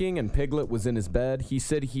drinking and Piglet was in his bed. He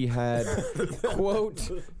said he had, quote,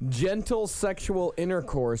 gentle sexual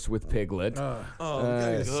intercourse with Piglet.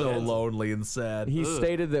 He's so lonely and sad. He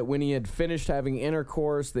stated that when he had finished having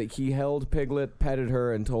intercourse, that he held Piglet, petted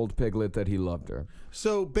her, and told Piglet that he loved her.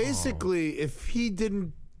 So basically, if he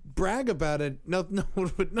didn't brag about it, no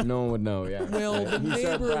one would know. No one would know, yeah. Well, the he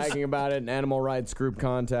started bragging about it. An animal rights group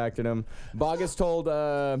contacted him. Bogus told...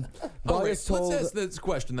 Let's ask this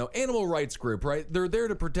question, though. Animal rights group, right? They're there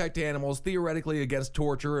to protect animals, theoretically against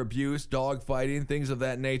torture, abuse, dog fighting, things of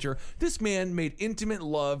that nature. This man made intimate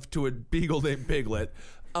love to a beagle named Piglet.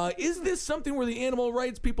 Is this something where the animal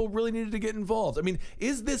rights people really needed to get involved? I mean,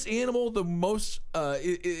 is this animal the most...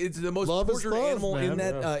 it's the most tortured animal in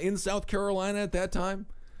that in South Carolina at that time?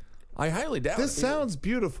 I highly doubt it. This sounds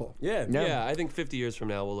beautiful. Yeah, I think 50 years from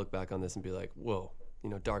now, we'll look back on this and be like, whoa,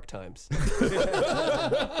 dark times.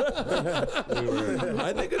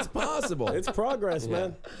 I think it's possible. It's progress,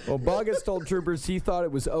 man. Well, Bogus told troopers he thought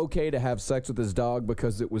it was okay to have sex with his dog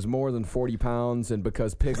because it was more than 40 pounds and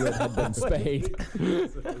because Piglet had been spayed.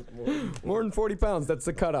 More than 40 pounds, that's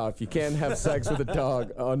the cutoff. You can't have sex with a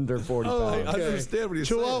dog under 40 pounds. I understand what he's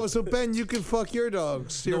Chihuahua, saying. so Ben, you can fuck your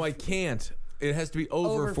dogs. No, I can't. It has to be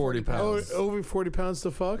over 40 pounds. Over 40 pounds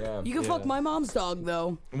to fuck? Yeah. You can fuck my mom's dog,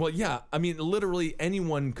 though. Well, yeah. I mean, literally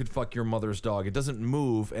anyone could fuck your mother's dog. It doesn't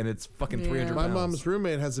move, and it's fucking 300 My pounds. mom's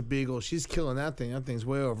roommate has a beagle. She's killing that thing. That thing's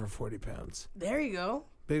way over 40 pounds. There you go.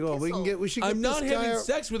 Big ol'. We should get I'm not this guy having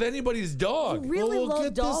sex with anybody's dog. You really Well, we'll love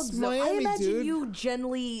get this dogs, though. I Miami imagine dude. you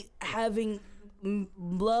generally having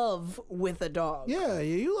love with a dog. Yeah,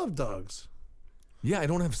 you love dogs. Yeah, I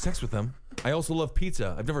don't have sex with them. I also love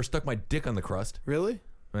pizza. I've never stuck my dick on the crust. Really?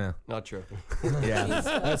 Yeah. Not true. Yeah,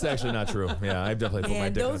 that's actually not true. Yeah, I've definitely put my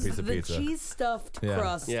Man, dick on a piece of the pizza. cheese stuffed Yeah.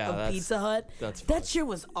 crust of Pizza Hut, that shit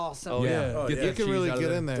was awesome. Oh, yeah. You can really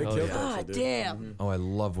get in there. Oh, yeah. God damn. Oh, I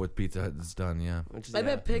love what Pizza Hut has done, yeah. I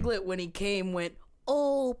bet Piglet, when he came, went,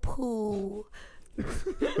 oh, poo.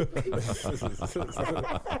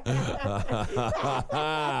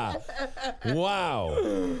 Wow.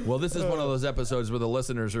 Well, this is one of those episodes where the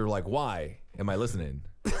listeners are like, why am I listening?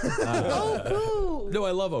 Oh, poo. No,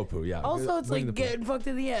 I love Opoo, yeah. Also, it's Bring like the poo. getting fucked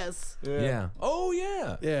in the ass. Yeah. Oh,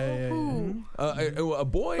 yeah. Yeah. A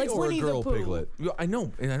boy Like or Winnie a the girl Pooh. Piglet? I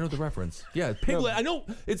know the reference. Yeah, Piglet. I know.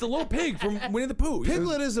 It's a little pig from Winnie the Pooh.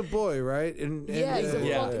 Piglet is a boy, right? And Yeah, he's a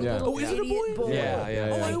fucking little Oh, is it a idiot boy? Yeah.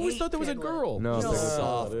 Oh, I always hate thought there was a Piglet. girl. No, It's it's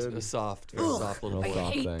a soft little I boy.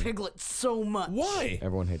 hate thing. Piglet so much. Why?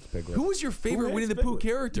 Everyone hates Piglet. Who was your favorite Winnie the Pooh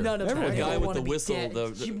character? None of them. The I guy with wanna the be whistle, dead.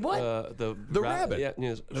 the The rabbit. Yeah,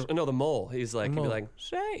 no, the mole. He's like, he'd be like,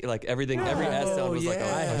 say, like everything. Every S sound was like a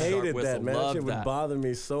I sharp hated whistle. that, man. That Loved shit would that. bother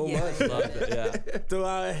me so Yeah. much. Loved it, yeah. Dude,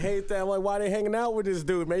 I hate that. I'm like, why they hanging out with this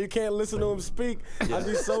dude, man? You can't listen to him speak. I'd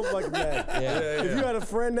be so fucking mad. If you had a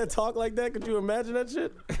friend that talked like that, could you imagine that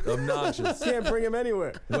shit? Obnoxious. Can't bring him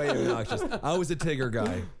anywhere. Way obnoxious. I was a Tigger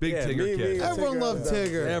guy. Big Yeah, Tigger me, kid. me. Everyone loved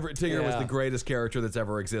Tigger. Tigger was Yeah. the greatest character that's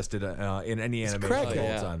ever existed in any animation of all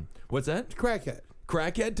crackhead. time. What's that? Crackhead.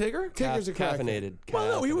 Crackhead Tigger? Tigger's a crackhead. Caffeinated.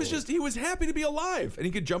 Well, no, he was happy to be alive, and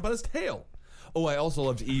he could jump on his tail. Oh, I also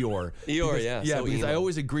loved Eeyore. Eeyore, yeah. Yeah, So because I emo.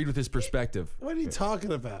 always agreed with his perspective. What are you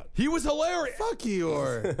talking about? He was hilarious. Fuck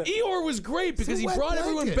Eeyore. Eeyore was great because he wet brought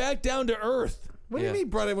everyone blanket. back down to earth. What do you mean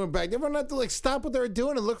brought everyone back? Everyone had to like stop what they were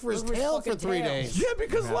doing and look for his Look for his tail for fucking 3 tail. days. Yeah,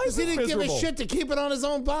 because life was He didn't give miserable. a shit to keep it on his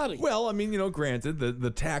own body. Well, I mean, granted,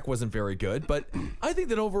 the tack wasn't very good, but I think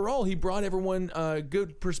that overall he brought everyone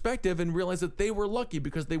good perspective and realized that they were lucky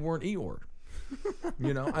because they weren't Eeyore.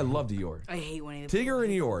 I loved Eeyore. I hate Winnie the Pooh. Tigger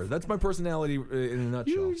and Eeyore. That's my personality in a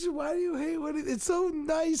nutshell. Why do you hate what it's so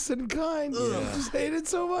nice and kind? You just hate it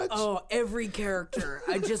so much. Oh, every character.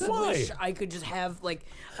 I just wish I could just have, like,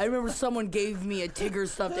 I remember someone gave me a Tigger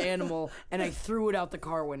stuffed animal and I threw it out the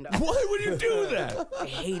car window. Why would you do that? I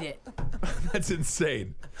hate it. That's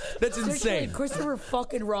insane. That's Especially insane. Christopher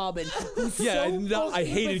fucking Robin. Who's Yeah, so I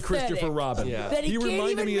hated pathetic Christopher Robin. Yeah. That he can't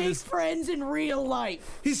reminded even me of make this. friends in real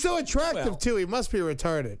life. He's so attractive too. he must be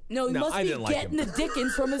retarded. No, he must I be didn't like getting the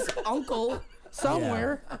dickens from his uncle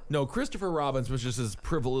somewhere. No, Christopher Robbins was just this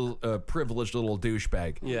privileged little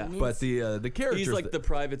douchebag. Yeah. But the characters. He's like the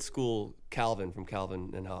private school Calvin from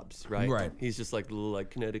Calvin and Hobbes, right? Right. He's just like little like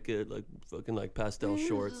Connecticut, like fucking like pastel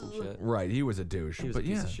shorts and shit. Right, he was a douche. He was but a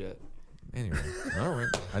piece yeah. of shit. Anyway, all right.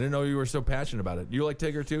 I didn't know you were so passionate about it. You like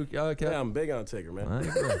Tigger too, Kev? Yeah, I'm big on Tigger, man.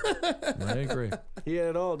 I agree. He had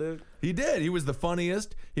it all, dude. He did. He was the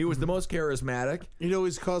funniest. He was the most charismatic. You know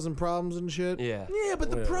he's causing problems and shit. Yeah. Yeah, but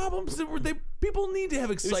the problems that were people need to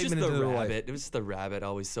have It was excitement just into the their rabbit. life. It was just the rabbit,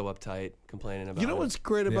 always so uptight, complaining about. You know it. what's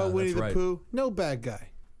great about Yeah, Winnie that's the right. Pooh? No bad guy.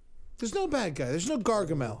 There's no bad guy. There's no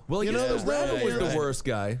Gargamel. Well, you know, the there's no rabbit was weird- the worst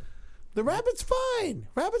guy. The rabbit's fine.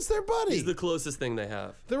 Rabbit's their buddy. He's the closest thing they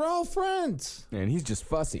have. They're all friends. And he's just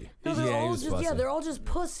fussy. No, they're Yeah, he all was just fussy. they're all just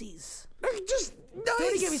pussies. They're just Don't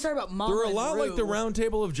even get me nice. started about Mom They're a and lot like the Roo. Round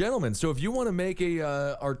Table of Gentlemen. So if you want to make a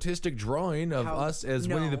artistic drawing of us as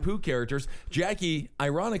Winnie the No. Pooh characters, Jackie,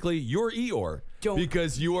 ironically, you're Eeyore. Don't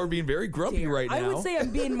because you are being very grumpy right now. I would say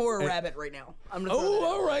I'm being more a rabbit right now. I'm gonna throw Oh, that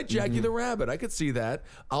out. all right, Jackie the Rabbit. I could see that.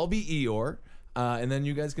 I'll be Eeyore. And then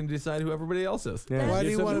you guys can decide who everybody else is. Why do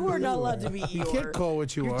you want to You be? are not allowed to be Eeyore. You can't call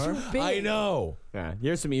what you are. Big. I know. Yeah,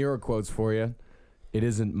 here's some Eeyore quotes for you. It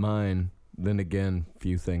isn't mine. Then again,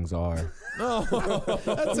 few things are.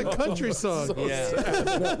 That's a country song. Yeah.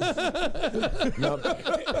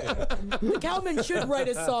 Calvin should write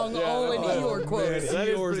a song all in Eeyore quotes.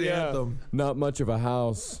 Eeyore's anthem. Not much of a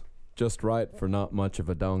house, just right for not much of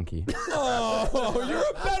a donkey. Oh, you're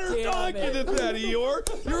a better Damn donkey it. than that,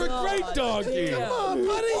 Eeyore. You're a great donkey. damn. Come on,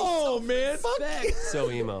 buddy. Oh, man. So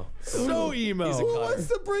emo. So emo. He's a Who cutter. wants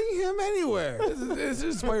to bring him anywhere? This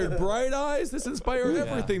inspired Bright Eyes. This inspired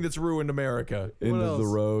everything that's ruined America. End of the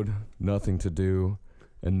else? road, nothing to do,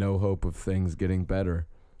 and no hope of things getting better.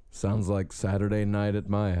 Sounds like Saturday night at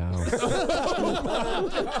my house. I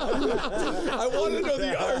want to know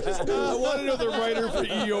the artist. I want to know the writer for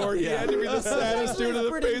Eeyore. He had to be the saddest dude on the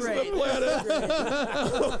Pretty face great. of the planet.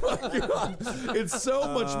 Oh my God. It's so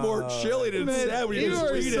much more chilling and Man, sad when you just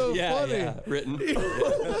Eeyore read is it. so Yeah, funny. yeah. Written.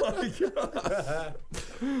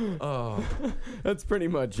 Oh, That's pretty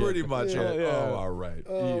much pretty it. much Yeah, it. yeah. Oh, all right.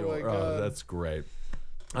 Oh, Eeyore. my God. That's great.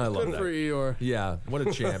 I love Good that. for Eeyore. Yeah, what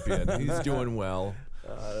a champion. He's doing well.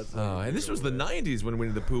 And this was the 90s when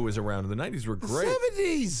Winnie the Pooh was around. The 90s were great.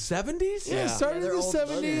 70s. 70s? Yeah, started in they're the old.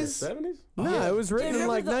 70s. 70s? No, it was written in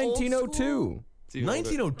remember like the old 1902. It's even older.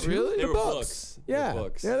 1902? Really? They The were books. They were Yeah.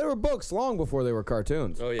 books. Yeah, there were books long before they were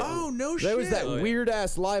cartoons. Oh yeah. Oh, no shit. There was that Oh, yeah. weird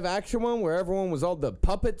ass live action one where everyone was all the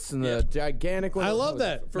puppets and the gigantic one. I love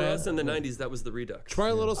that. For man. us in the '90s, that was the Redux. Try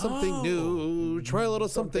a little something new. Try a little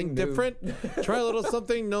something Something new. different. Try a little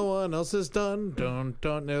something no one else has done. Don't.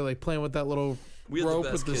 They're like playing with that little We had rope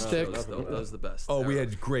the with best the kid stick. shows, though. That was the best. Oh, we era.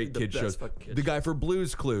 had great The kid best shows. fucking kid The guy shows. for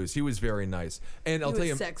Blue's Clues, he was very nice. And I'll He tell was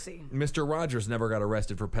you, sexy. Mr. Rogers never got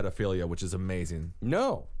arrested for pedophilia, which is amazing.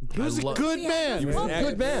 No. He was a good man.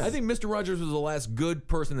 Good man. I think Mr. Rogers was the last good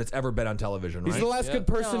person that's ever been on television, right? He's the last good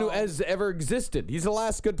person who No. has ever existed. He's the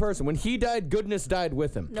last good person. When he died, goodness died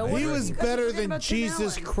with him. No He wonder was you guys are better forgetting than about Tim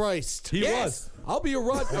Jesus Allen. Christ. He Yes. was. I'll be a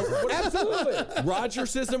Absolutely. Roger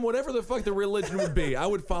system, whatever the fuck the religion would be, I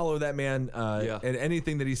would follow that man and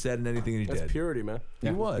anything that he said and anything that he That's did. purity, man. He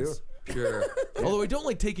was. Pure. Although I don't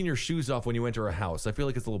like taking your shoes off when you enter a house. I feel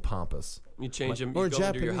like it's a little pompous. You change him. Or You go into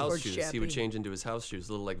your Japanese. house Or shoes. He would Japanese. change into his house shoes,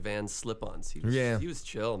 little like Vans slip-ons. He was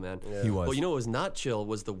chill, man. He was. Well, you know what was not chill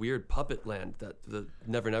was the weird puppet land that the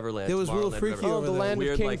Never Land. It was real Tomorrowland, freaky whatever. over the there. land of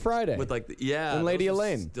Weird, King like, Friday. with like And Lady those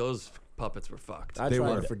Elaine. Those puppets were fucked. I They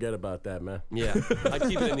try were. to forget about that, man. Yeah, I'd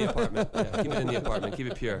keep it in the apartment. Yeah, keep it in the apartment. Keep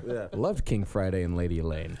it pure. Yeah. Loved King Friday and Lady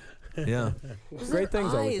Elaine. Yeah. Great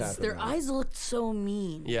things always eyes. happen. Their eyes looked so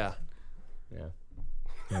mean. Yeah. Yeah.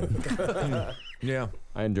 Yeah.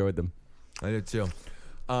 I enjoyed them. I did too.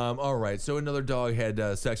 All right. So another dog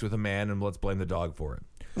had sex with a man, and let's blame the dog for it.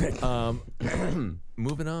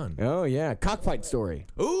 Moving on. Oh, yeah. Cockfight story.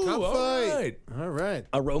 Ooh, all Cockfight. right. All right.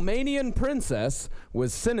 A Romanian princess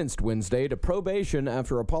was sentenced Wednesday to probation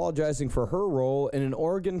after apologizing for her role in an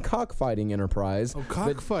Oregon cockfighting enterprise. Oh,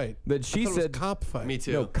 cockfight. That she I thought it was said. cop fight. Me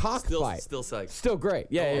too. No, cockfight. Still psyched. Still great.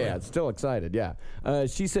 Yeah. Still excited. Yeah.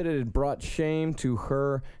 She said it had brought shame to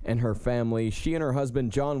her and her family. She and her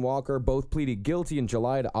husband, John Walker, both pleaded guilty in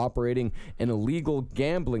July to operating an illegal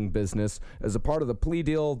gambling business. As a part of the plea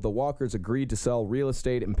deal, the Walkers agreed to sell real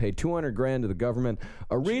estate and pay $200,000 to the government.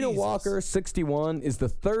 Irina Walker, 61, is the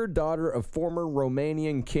third daughter of former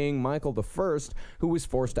Romanian King Michael I, who was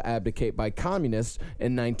forced to abdicate by communists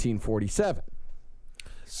in 1947.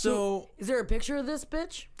 So Is there a picture of this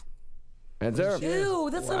bitch? That's her. Ew,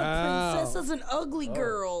 that's not a princess. That's an ugly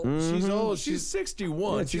girl. She's old. She's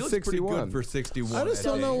 61. Yeah, she she's looks pretty 61. good for 61. I just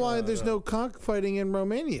don't know why think. there's no cockfighting in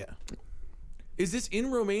Romania. Is this in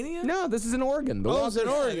Romania? No, this is in Oregon. The It's in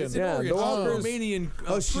Oregon. It's in Yeah, Oregon. the Oh, Walkers- Romanian She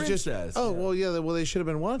just. princess. Oh, well, yeah. Well, they should have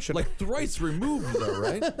been watching. Like thrice removed, though,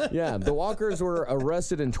 right? Yeah, the Walkers were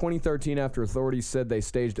arrested in 2013 after authorities said they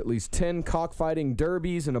staged at least 10 cockfighting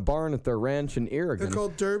derbies in a barn at their ranch in Oregon. They're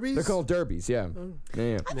called derbies? They're called derbies, yeah.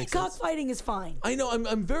 Yeah. I think cockfighting is fine. I know.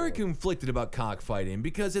 I'm very conflicted about cockfighting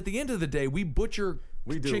because at the end of the day, we butcher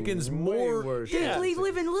chickens way more. worse. They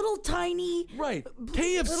live in little tiny. Right.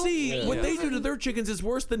 KFC, what they do to their chickens is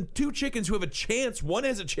worse than two chickens who have a chance. One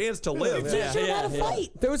has a chance to live. They should have had a fight.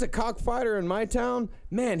 There was a cockfighter in my town.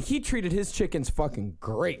 Man, he treated his chickens fucking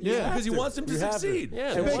great. Yeah, because he wants them to You have to. succeed.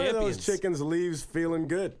 Yeah, And they're one of those champions. chickens leaves feeling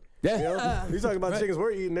good. Yeah. You know? You talking about chickens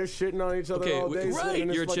we're eating, they're shitting on each other Okay, all day. sitting in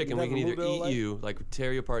this You're a fucking chicken. We can either having a little eat life. you, like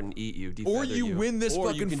tear you apart and eat you, Or defeather you win this or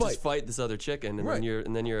fucking you can fight. just fight this other chicken, and Right. then you're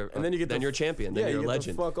you're a champion. Then Yeah, you're a you get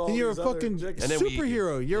legend. to fuck all And you're a these other fucking chickens. And then we eat you.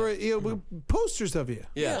 superhero. You're posters of you.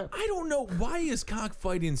 Yeah. I don't know why is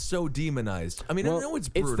cockfighting so demonized. I mean, I know it's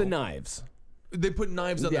It's brutal. the knives. They put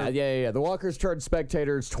knives on Yeah, their. yeah. The Walkers charged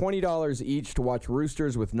spectators $20 each to watch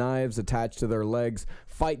roosters with knives attached to their legs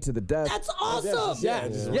fight to the death. That's awesome. Yeah.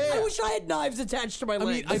 I wish I had knives attached to my I mean,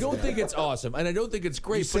 legs. I don't think it's awesome, and I don't think it's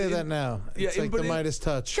great. You say but that now. It's yeah, like but the Midas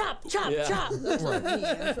touch. Chop, chop, chop. That's what I mean.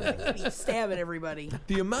 That's what I mean. Stabbing everybody.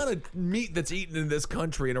 The amount of meat that's eaten in this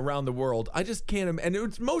country and around the world, I just can't. And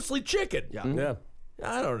it's mostly chicken. Yeah.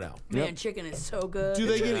 I don't know. Man, chicken is so good. Do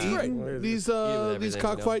they get Chicken's great. eaten? These everything,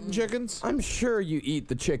 cockfighting chickens? I'm sure you eat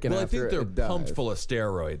the chicken Well, I after think they're it dies. pumped full of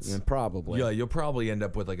steroids. Yeah, probably. Yeah, you'll probably end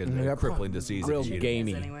up with like a crippling disease. Real if you eat it.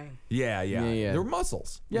 gamey. Anyway. Yeah. Yeah. They're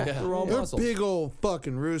muscles. Yeah. They're all They're muscles. big old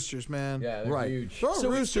fucking roosters, man. Yeah, they're Right. huge. They're all So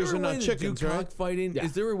roosters is there and a way not to chickens, do right? cockfighting? Yeah.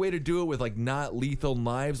 Is there a way to do it with like not lethal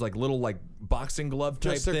knives, like little like boxing glove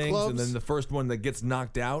type Just their things, clubs? and then the first one that gets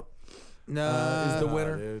knocked out Nah. is the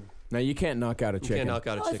winner? Dude. Now, you can't knock out a You chicken. can't knock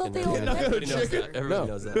out a Oh, I chicken. thought they no. all- Everybody knows that. Everybody No.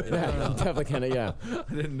 knows that. Yeah, you definitely can't. Yeah.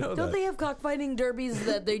 I didn't know Don't that. they have cockfighting derbies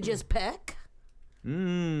that they just peck?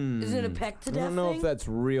 Is it a peck to I death don't know thing? if that's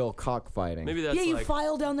real cockfighting. Maybe that's Yeah, you like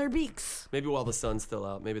file down their beaks. maybe while the sun's still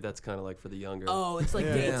out. Maybe that's kind of like for the younger. Oh, it's like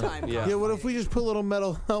daytime. Yeah. Yeah, what if we just put little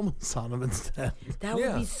metal helmets on them instead? That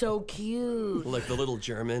would be so cute. Like the little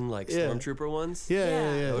German like Yeah. stormtrooper ones.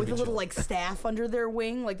 Yeah. With a little like staff under their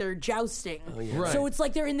wing, like they're jousting. Right. So it's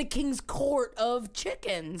like they're in the king's court of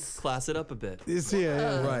chickens. Class it up a bit.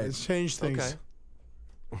 Yeah. Right. It's changed things. Okay.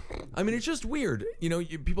 I mean, it's just weird. You know,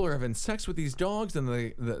 people are having sex with these dogs, and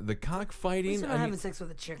the cockfighting. They're I not mean, having sex with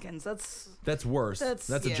the chickens. That's worse. That's-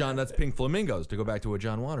 That's yeah. That's Pink Flamingos. To go back to a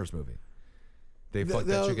John Waters movie, they fucked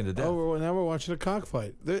that chicken to death. Oh, now we're watching a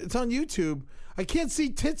cockfight. It's on YouTube. I can't see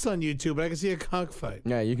tits on YouTube, but I can see a cockfight.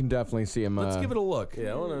 Yeah, you can definitely see him. Let's give it a look.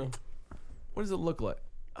 Yeah, I wanna. What does it look like?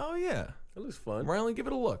 Oh yeah, It looks fun. Ryland, give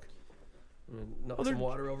it a look. Knock some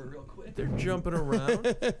water over real quick. They're jumping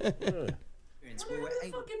around.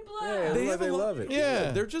 Yeah, They they, have a they lot- love it.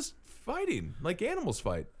 Yeah. They're just fighting like animals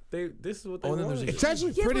fight. This is what they Oh, and then want. there's a- It's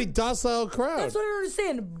actually a pretty docile crowd. That's what I don't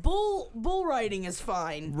understand. Bull riding is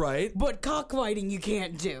fine, Right. but cockfighting you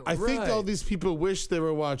can't do. I think all Right. these people wish they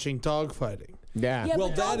were watching dog fighting. Yeah. yeah, well,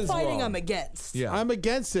 but that is dogfighting wrong. I'm against. Yeah. I'm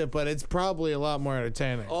against it, but it's probably a lot more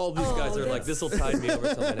entertaining. All these guys are like, this will tide me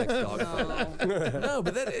over till my next dog fight. No,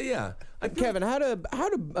 but that yeah. Kevin, how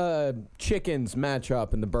do chickens match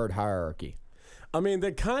up in the bird hierarchy? I mean,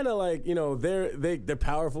 they're kind of like, you know, they're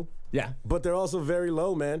powerful. Yeah. But they're also very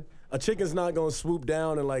low, man. A chicken's not gonna swoop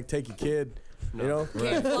down and like take your kid. You know,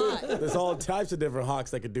 Can't fly. there's all types of different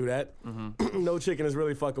hawks that could do that. Mm-hmm. No chicken is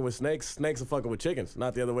really fucking with snakes. Snakes are fucking with chickens,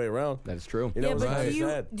 not the other way around. That is true. You know, Yeah, it's but kinda do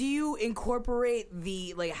sad. you incorporate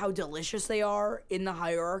the like how delicious they are in the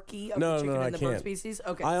hierarchy of No, the chicken no, and I the bird can't. species?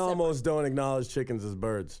 Okay, I separate. almost don't acknowledge chickens as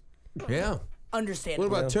birds. Yeah. understand. What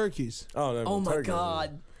about turkeys? Oh, no, Oh my turkeys.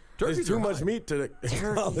 god, There's Turkeys too are much high. meat to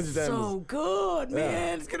acknowledge turkey's them. so good,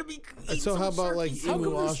 man. It's gonna be. eat So some how about like turkeys. How come emu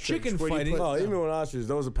there's ostrich? chicken Where do you fighting? put Oh, them? even with ostriches,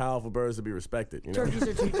 those are powerful birds to be respected. You know? Turkeys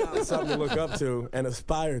are too dumb. Something to look up to and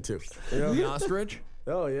aspire to. You know? The ostrich?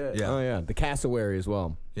 Oh yeah. Yeah. Oh yeah, the cassowary as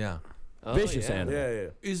well. Yeah. Oh, Vicious yeah. animal. Yeah, yeah.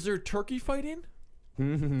 Is there turkey fighting?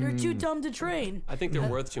 They're too dumb to train. I think they're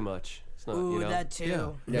worth too much. It's not, Ooh, you know. that too.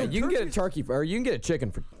 Yeah. Yeah, you can get a turkey or you can get a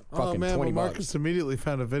chicken for Oh fucking man, well, $20. Marcus immediately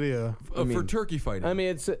found a video. For turkey fighting. I mean,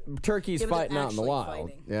 it's turkeys Yeah, but they're fighting out in the actually wild.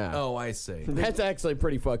 fighting. Yeah. oh, I see. That's actually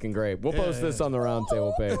pretty fucking great. We'll post this on the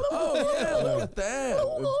roundtable page. Oh yeah, look at that.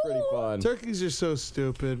 It's pretty fun. Turkeys are so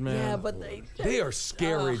stupid, man. Yeah, but they. They are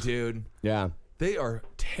scary, dude. Yeah. They are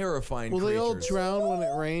terrifying Will they all creatures. drown when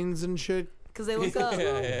it rains and shit? because they look up.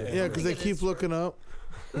 Yeah, because they keep looking up.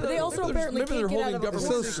 But they also apparently maybe they're can't get out holding of It's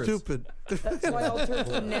government so secrets. stupid. That's why all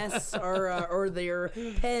turkey nests are or their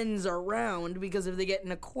pens are round, because if they get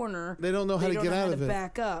in a corner, They don't know how to get out of it.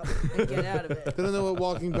 Back up and get out of it. They don't know what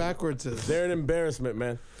walking backwards is. They're an embarrassment,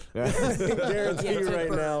 man. Guarantee Yeah, you to right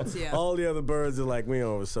birds, now, yeah. all the other birds are like, we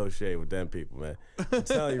don't associate with them people, man. I'm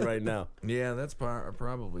telling you right now. Yeah, that's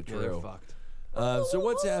probably Yeah, they're true. fucked. So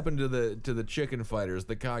what's happened to the chicken fighters,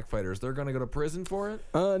 the cockfighters? They're going to go to prison for it?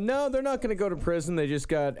 No, they're not going to go to prison. They just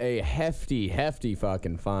got a hefty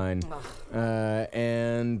fucking fine.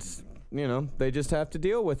 And, you know, they just have to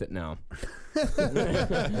deal with it now.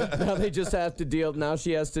 Now they just have to deal. Now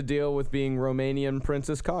she has to deal with being Romanian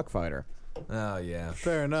princess cockfighter. Oh, yeah.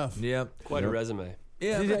 Fair enough. Yep. Quite a resume.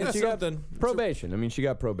 Yeah, She that's got something. probation. I mean, she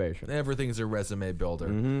got probation. Everything's a resume builder.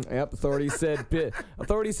 Yep. Authorities said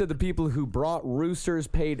the people who brought roosters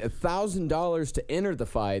paid $1,000 to enter the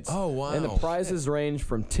fights. Oh, wow. And the prizes range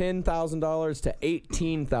from $10,000 to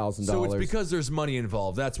 $18,000. So it's because there's money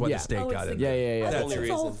involved. That's why Yeah. the state Oh, got it's it. the- Yeah. I That's think the that's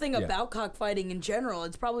the whole reason. thing Yeah. about cockfighting in general.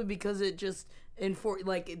 It's probably because it just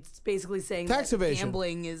it's basically saying Tax that evasion.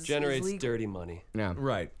 gambling is Generates legal. dirty money. Yeah.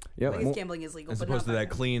 Right. Yep. I guess gambling is legal, As but opposed not to that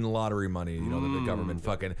by- clean lottery money, you know, that the government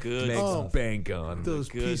fucking Good makes stuff. bank on. Those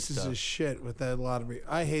Good pieces stuff. of shit with that lottery.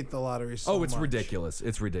 I hate the lottery so much. It's ridiculous.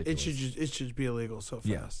 It's It ridiculous. should be illegal so fast.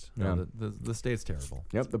 Yes. Yeah. No, the state's terrible.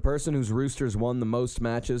 Yep, the person whose roosters won the most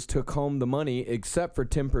matches took home the money, except for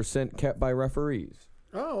 10% kept by referees.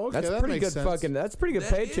 Oh, okay. That's that pretty makes good. sense. That's pretty good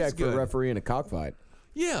That paycheck is for a good. referee in a cockfight.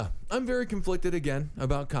 Yeah, I'm very conflicted again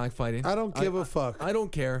about cockfighting. I don't give a fuck. I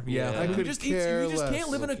don't care. Yeah, Yeah. I you could just care you just less. can't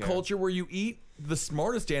live in a Don't care. culture where you eat the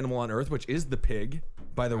smartest animal on earth, which is the pig,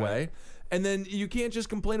 by the way, and then you can't just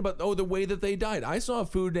complain about the way that they died. I saw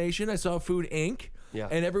Food Nation, I saw Food Inc. Yeah.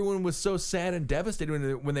 And everyone was so sad and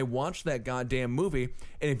devastated when they watched that goddamn movie.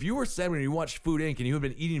 And if you were sad when you watched Food Inc. and you had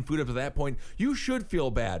been eating food up to that point, you should feel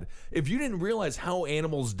bad. If you didn't realize how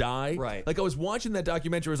animals die, Right. like I was watching that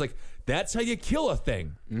documentary, I was like, that's how you kill a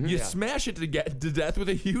thing. You Yeah. smash it to death with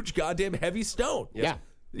a huge goddamn heavy stone. Yeah.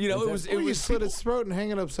 You know, it was Well, you slit people- its throat and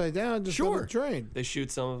hang it upside down. Just Sure. let it drain. They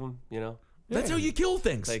shoot some of them, you know. That's how you kill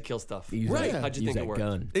things. They kill stuff. Right. How'd you Use think that it worked?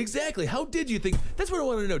 gun. Exactly. How did you think? That's what I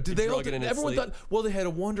want to know. Did they all? drug it in its Everyone sleep. thought, well, they had a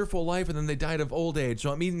wonderful life and then they died of old age.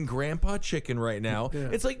 So I'm eating grandpa chicken right now.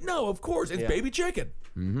 It's like, no, of course, it's Yeah. baby chicken.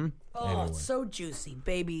 Oh, it's so juicy,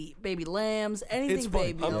 baby lambs, anything It's fun.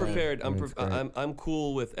 baby. I'm I'll eat. prepared. I'm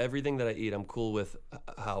cool with everything that I eat. I'm cool with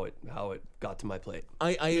how it got to my plate.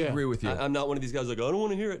 I agree with you. I'm not one of these guys like, I don't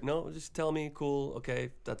want to hear it. No, just tell me, cool,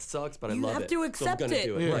 okay, that sucks, but I You love have it. to so I'm accept gonna it.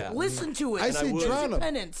 do it. Yeah. Listen to it. I And say will. drown 'em.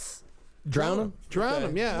 Penance. Drown them? Drown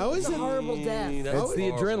them. Yeah. I always It's a horrible death. It's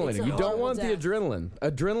the adrenaline. It's a You don't horrible want the death. adrenaline.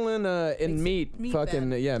 Adrenaline in meat, meat fucking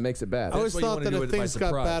bad. makes it bad. I always why you thought wanna that do if it by things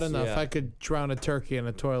got bad surprise. enough, Yeah. I could drown a turkey in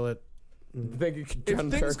a toilet. Think you could If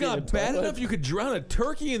drown things turkey in a got bad toilet? enough, you could drown a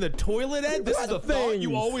turkey in the toilet, Ed? This is the thought you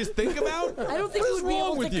things? always think about? I don't think What you is would be wrong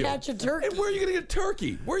able with to you? catch a turkey. And where are you going to get a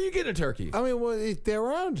turkey? Where are you getting a turkey? I mean, well, they're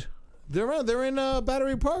around. They're around. They're in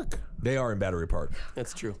Battery Park. They are in Battery Park.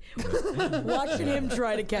 That's true. Watching him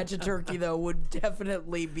try to catch a turkey, though, would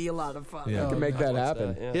definitely be a lot of fun. You can make that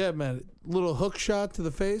happen. Yeah. Yeah, man. Little hook shot to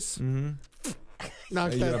the face. Mm-hmm.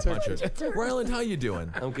 Knock You that gotta punch turkey. it. Ryland, how you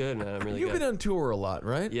doing? I'm good, man. I'm really You've good. been on tour a lot,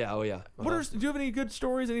 right? Yeah, oh yeah. What are? Do you have any good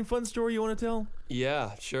stories? Any fun story you want to tell?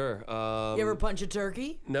 Yeah, sure. You ever punch a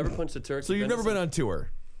turkey? Never punched a turkey. So you've never been on tour?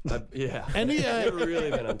 Yeah. Any, Never really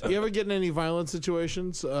been on top. you ever get in any violent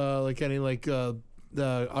situations? Like any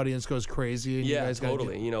the audience goes crazy and you Yeah, guys gotta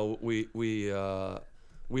totally. You know, we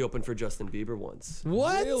opened for Justin Bieber once.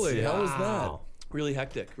 What? Really? How was that? Really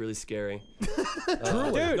hectic, really scary.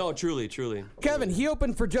 Truly. Dude. No, truly. Kevin, he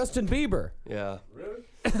opened for Justin Bieber. Yeah.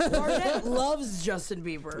 Barnett loves Justin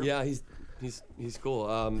Bieber. Yeah, he's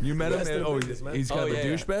cool. You met him? Yes, And, they're big, he's man. kind of a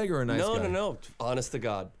yeah. douchebag or a nice guy? No. Honest to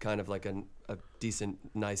God, kind of like a decent,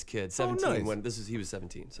 nice kid. 17 nice. when he was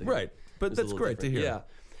 17. So he Right. But was a that's little great to different. hear.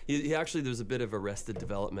 Yeah. He actually, there was a bit of arrested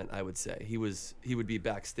development, I would say. He would be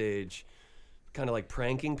backstage kind of like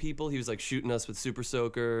pranking people. He was like shooting us with super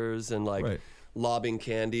soakers and like Right. lobbing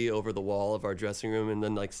candy over the wall of our dressing room and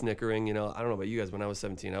then like snickering. You know, I don't know about you guys. When I was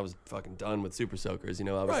 17, I was fucking done with super soakers. You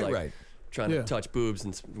know, I was Right. trying Yeah. to touch boobs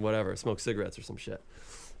and whatever, smoke cigarettes or some shit.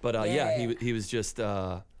 But yeah, he was just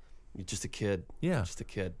a kid. Yeah. Just a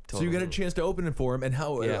kid. So you got a chance to open it for him, and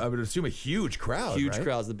how? Yeah. I would assume a huge crowd. Huge right?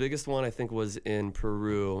 crowds. The biggest one I think was in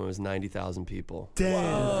Peru, and it was 90,000 people.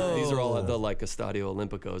 Damn. These are all at the like Estadio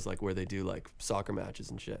Olimpico's, like where they do like soccer matches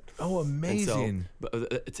and shit. Oh, And amazing! so,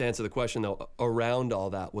 but to answer the question though, around all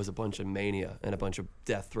that was a bunch of mania and a bunch of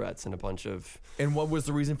death threats and a bunch of And what was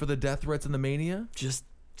the reason for the death threats and the mania? just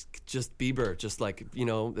just Bieber, just like, you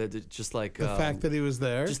know, just like The fact that he was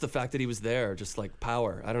there. just the fact that he was there, just like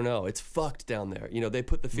power. I don't know. It's fucked down there. You know, they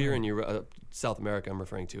put the fear in you. South America, I'm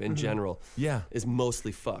referring to in general. Yeah. is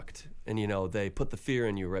mostly fucked, and you know they put the fear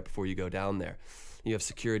in you right before you go down there. You have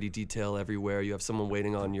security detail everywhere. You have someone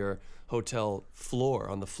waiting on your hotel floor,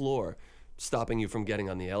 on the floor, stopping you from getting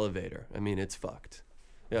on the elevator. I mean, it's fucked.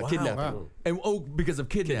 Yeah, Wow. kidnapping. Wow. And because of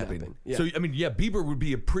kidnapping. Kidnapping, yeah. So I mean, yeah, Bieber would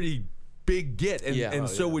be a pretty big get, and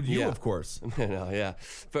so would you, Yeah. of course. No, yeah.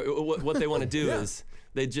 But what they want to do is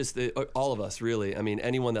all of us, really. I mean,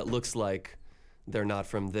 anyone that looks like they're not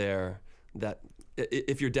from there, that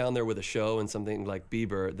if you're down there with a show and something like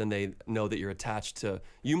Bieber, then they know that you're attached to,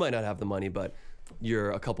 you might not have the money, but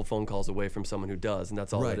you're a couple phone calls away from someone who does, and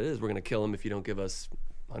that's all Right. it is. We're going to kill him if you don't give us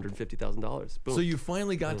 $150,000. Boom. So you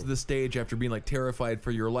finally got to the stage after being like terrified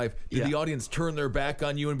for your life. Did Yeah. the audience turn their back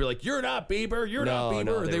on you and be like, "You're not Bieber, you're not Bieber"?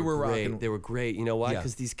 No, Or they were great. rocking. They were great. You know why? Yeah.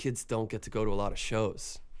 Because these kids don't get to go to a lot of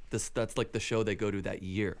shows. That's like the show they go to that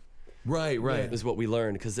year. Right. Is what we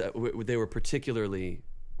learned, because they were particularly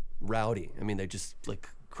rowdy. I mean, they just like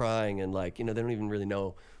crying and like, you know, they don't even really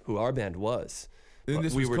know who our band was. And But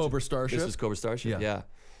this was Cobra Starship? This was Cobra Starship. Yeah.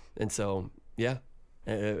 And so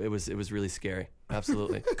it was really scary.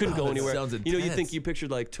 Absolutely. Couldn't go that anywhere. sounds You know, intense. you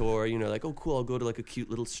pictured like tour, you know, like, oh cool, I'll go to like a cute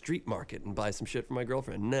little street market and buy some shit for my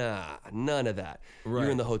girlfriend. Nah, none of that. Right.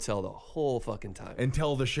 You're in the hotel the whole fucking time.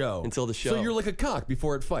 Until the show. Until the show. So you're like a cock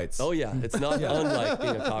before it fights. Oh yeah, it's not unlike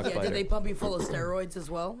being a cockfighter. Yeah, did they pump you full of steroids as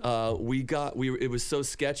well? It was so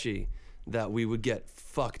sketchy that we would get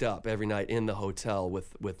fucked up every night in the hotel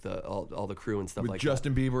with all the crew and stuff With like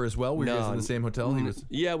Justin Bieber as well? Were you guys in the same hotel? He was.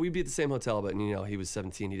 Yeah, we'd be at the same hotel, but you know, he was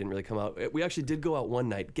 17. He didn't really come out. We actually did go out one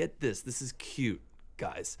night. Get this. This is cute,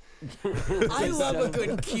 guys. I love a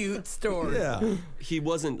good cute story. Yeah. He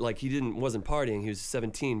wasn't partying. He was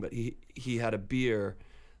 17, but he had a beer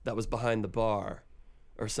that was behind the bar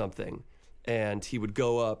or something. And he would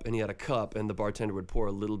go up and he had a cup, and the bartender would pour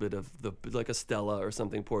a little bit of like a Stella or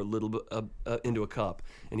something, pour a little bit into a cup,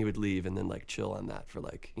 and he would leave and then like chill on that for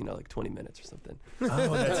like, you know, like 20 minutes or something.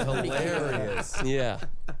 Oh, that's hilarious. Yeah.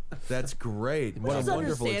 That's great. What It's a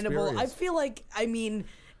wonderful understandable. experience. I feel like, I mean,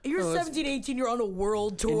 you're 17, 18, you're on a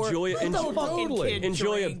world tour. Enjoy Let the fucking kid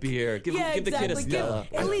Enjoy a drink. beer. Give the kid a exactly. Stella.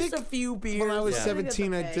 Give at least a few beers. When I was I think that's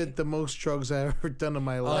 17, I okay. did the most drugs I ever done in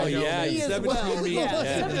my Oh life. yeah, Me you as 17 well. me. Yeah,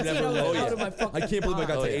 Yeah. 17, I was out of my fucking I can't believe I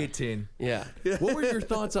got Oh, to yeah. 18. Yeah. What were your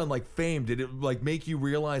thoughts on like fame? Did it like make you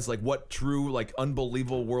realize like what true like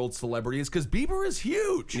unbelievable world celebrity is? Because Bieber is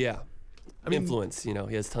huge. Yeah. I mean, Influence, you know,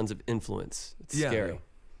 he has tons of influence. It's Yeah. scary.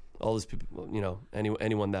 All those people, you know,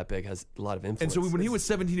 anyone that big has a lot of influence. And so when he was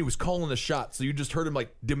 17, he was calling the shots. So you just heard him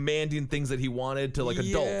like demanding things that he wanted to like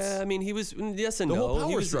adults. Yeah, I mean, he was, yes and The no. whole power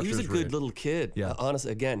He was structure a is good weird. little kid. Yeah.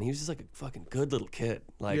 Honestly, again, he was just like a fucking good little kid.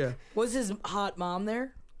 Like, Yeah. Was his hot mom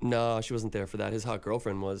there? no, she wasn't there for that. His hot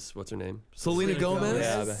girlfriend was, what's her name? Selena Gomez.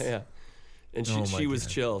 Yeah, yeah. And Oh, my she was God.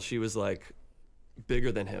 chill. She was like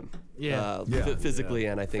bigger than him. Yeah. Physically,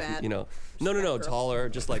 and I think, Fat. you know, no, taller.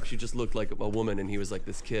 Just like she just looked like a woman, and he was like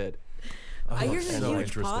this kid. I hear he's a so huge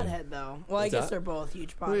interesting. pothead, though. Well, I What's guess that? they're both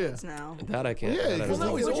huge yeah. potheads now. That I can't. Yeah, that I because don't now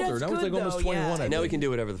know. he's Which older. is Now he's good, like almost though, 21. yeah. I Now he think. can do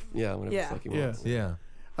whatever the Yeah. fuck he Yeah. wants. Yeah.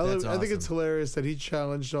 I That's think it's awesome. hilarious that he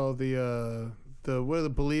challenged all the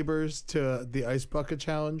believers to the ice bucket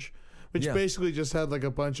challenge, which Yeah. basically just had like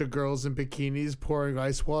a bunch of girls in bikinis pouring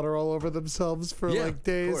ice water all over themselves for Yeah, like of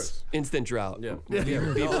days. course. Instant drought. Yeah.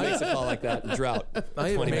 Bieber makes a call like that. Drought. I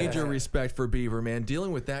have 20 major minutes. respect for Bieber, man.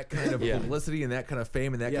 Dealing with that kind of Yeah. publicity and that kind of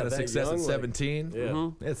fame and that Yeah, kind of that success young, at like- 17. Yeah.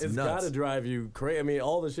 It's It's nuts. got to drive you crazy. I mean,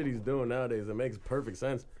 all the shit he's doing nowadays, it makes perfect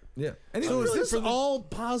sense. Yeah. And So is really this for the- all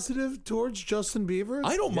positive towards Justin Bieber?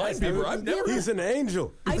 I don't mind Bieber. I've never. He's an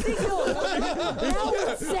angel. I think now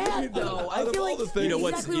it's sad though. I feel like things- You know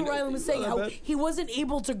what's- exactly you what know- Ryland was saying. How he wasn't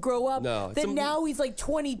able to grow up. No, it's That a- now he's like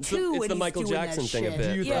 22 it's and the he's Michael doing Jackson that thing a shit. bit.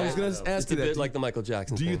 Do you, Yeah. I was going to ask It's you a that. bit like the Michael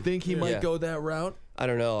Jackson Do you thing. think he might Yeah. go that route? I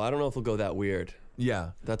don't know. I don't know if he'll go that weird.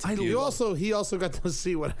 Yeah. That's I a don't- few. He also got to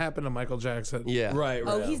see what happened to Michael Jackson. Yeah. Right.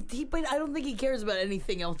 Oh, but I don't think he cares about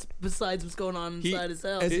anything else besides what's going on inside his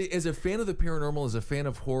house. As a fan of the paranormal, as a fan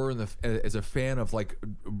of horror, and as a fan of like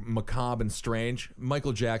macabre and strange,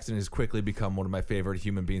 Michael Jackson has quickly become one of my favorite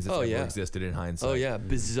human beings that's Oh, ever yeah. existed in hindsight. Oh yeah,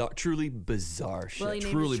 bizarre, truly bizarre shit. well, he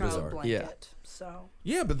named truly his child bizarre. Blanket, Yeah. So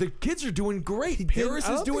Yeah, but the kids are doing great. Paris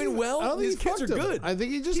is doing well. I don't think These he kids are fucked him. good. I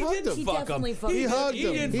think he just hugged him. He definitely fucked He him. hugged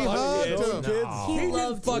him. didn't He fuck hugged his him. kids. He He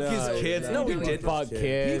loved didn't fuck his his kids. No, he didn't. Fuck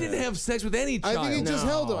kids. He didn't have sex with any child. I think he just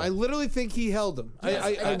held him. I literally think he held him.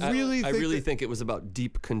 I really think it was about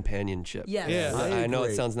deep companionship. Yes. Yeah. I know it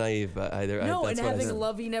agree. sounds naive, but No, that's and what I having said.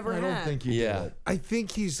 love he never had. Yeah. I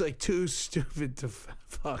think he's like too stupid to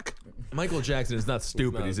fuck. Michael Jackson is not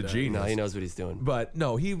stupid. He's a genius. No, he knows what he's doing. But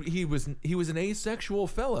no, he was an asexual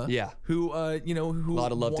fella. Yeah. Who who A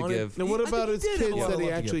lot of love to wanted- give. Now, what I think about he his did have a kids lot that of he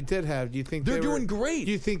love to actually give. did have? Do you think They're they were, doing great.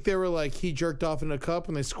 Do you think they were like he jerked off in a cup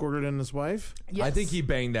and they squirted in his wife? Yes. I think he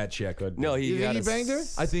banged that chick. No, You think had he a banged her?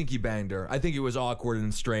 I think he banged her. I think it was awkward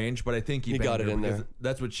and strange, but I think he banged got it her in because there.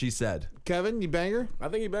 That's what she said. Kevin, you bang her? I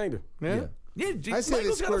think he banged her. Yeah. Yeah, I say they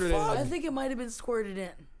Michael's got a squirted in fuck. I think it might have been squirted in.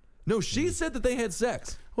 No, she said that they had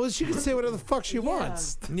sex. Well, she can say whatever the fuck she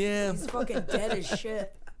wants. Yeah. He's fucking dead as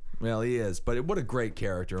shit. Well, he is, but what a great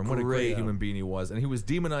character and what a great Great. human being he was, and he was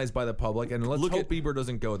demonized by the public. And let's Look hope at- Bieber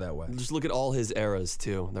doesn't go that way. Just look at all his eras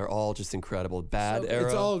too. They're all just incredible. Bad era,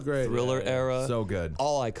 It's all great. Thriller era, So good.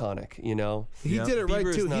 all iconic. You know, He Yeah. did it right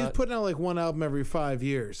Bieber's too. He was not- putting out like one album every 5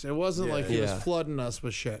 years. It wasn't like he was Yeah. flooding us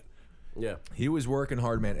with shit. Yeah. He was working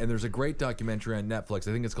hard, man. And there's a great documentary on Netflix.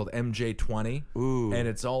 I think it's called MJ20. Ooh. And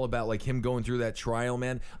it's all about like him going through that trial,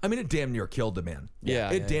 man. I mean, it damn near killed the man.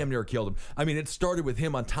 Yeah, It yeah, damn near killed him. I mean, it started with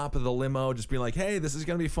him on top of the limo, just being like, hey, this is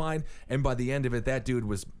going to be fine. And by the end of it, that dude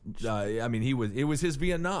was, it was his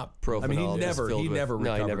Vietnam. Profanol I mean, he just never filled with- recovered.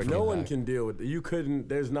 No, he never from No came that. one can deal with it. You couldn't.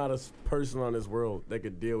 There's not a person on this world that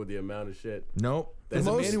could deal with the amount of shit. Nope. As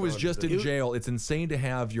a most- man who was just in jail, it's insane to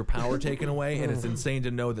have your power taken away, and it's insane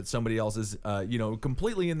to know that somebody else is,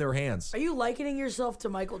 completely in their hands. Are you likening yourself to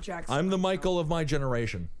Michael Jackson? I'm the Michael of my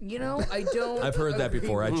generation. You know, I don't. I've heard that agree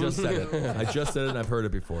before. I with just said you. it. I just said it, and I've heard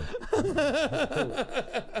it before.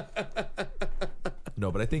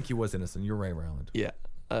 No, but I think he was innocent. You're right, Ryland. yeah.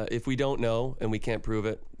 If we don't know and we can't prove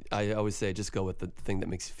it, I always say just go with the thing that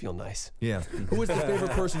makes you feel nice. Yeah. Who was the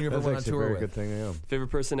favorite person you ever That's went on actually a tour very with? good thing. Yeah. Favorite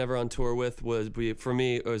person ever on tour with for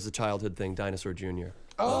me, it was a childhood thing. Dinosaur Jr.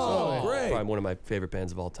 Oh, great. Probably one of my favorite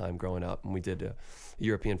bands of all time growing up, and we did a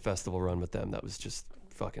European festival run with them. That was just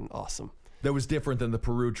fucking awesome. That was different than the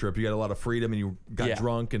Peru trip. You had a lot of freedom, and you got Yeah.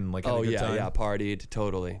 drunk and like had a good time. yeah, partied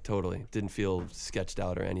totally. Didn't feel sketched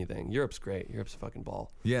out or anything. Europe's great. Europe's a fucking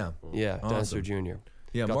ball. Yeah. Yeah, Dinosaur Awesome. Jr.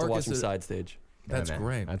 Yeah, got to watch Marcus him is- side stage. That's Yeah, man.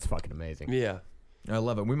 great. That's fucking amazing. Yeah, I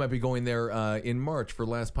love it. We might be going there in March for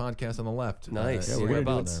Last Podcast on the Left. Nice. Yeah, Yeah, we're we're gonna do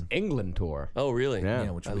whereabouts? it, England tour. Oh, really? Yeah.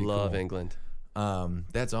 which I would be love cool. England.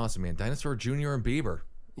 That's awesome, man. Dinosaur Jr. and Bieber.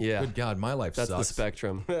 Yeah, Good God, my life that's sucks. the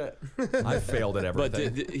spectrum. I failed at But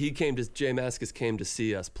everything. Jay Mascis came to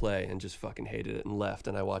see us play and just fucking hated it and left.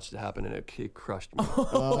 And I watched it happen and it crushed me.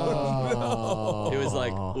 It was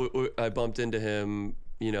like I bumped into him,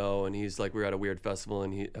 and he's like, we were at a weird festival,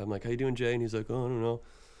 and I'm like, how you doing, Jay? And he's like, oh, I don't know.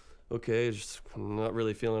 Okay, just I'm not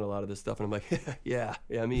really feeling a lot of this stuff. And I'm like, yeah,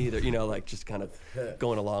 me either. Like just kind of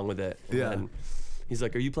going along with it. Yeah. And he's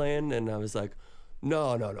like, are you playing? And I was like,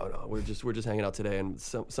 no. We're just hanging out today. And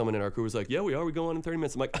someone in our crew was like, yeah, we are. We go on in 30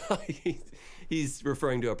 minutes. I'm like, he's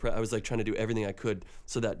referring to I was like trying to do everything I could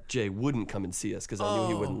so that Jay wouldn't come and see us because I knew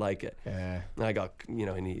he wouldn't like it. Yeah. And I got,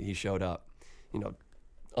 and he showed up,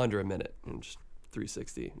 under a minute and just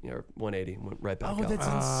 360 or 180 and went right back Oh, out. that's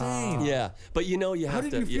insane. Yeah, but you How have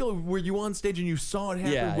did to. you feel? Were you on stage and you saw it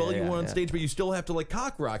happen Yeah, while yeah, you were on yeah. stage, but you still have to like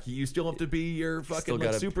cock rock? You still have to be your fucking like,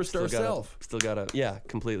 superstar self. Still gotta, yeah,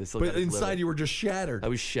 completely. Still But gotta inside deliver. you were just shattered. I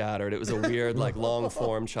was shattered. It was a weird, like, long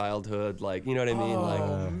form childhood, like, you know what I mean? Oh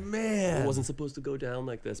Like, man, it wasn't supposed to go down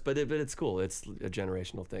like this, but it's cool. It's a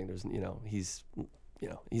generational thing. There's,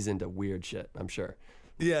 he's into weird shit. I'm sure.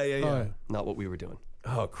 Yeah. Not what we were doing.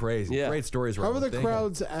 Oh, crazy. Yeah. Great stories. How were Ryland. the Thank you.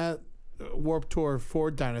 crowds at Warped Tour for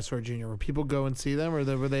Dinosaur Jr.? Were people go and see them, or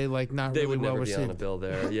were they like not They really would well never be on a received? bill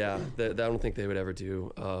there. Yeah, I don't think they would ever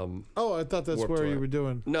do. Oh, I thought that's Warped where Tour. you were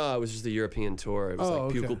doing. No, it was just a European tour. It was Oh,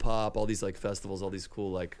 like okay. Pukul Pop, all these like festivals, all these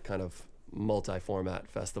cool like kind of multi-format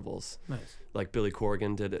festivals. Nice. Like Billy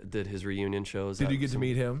Corgan did his reunion shows. Did you get to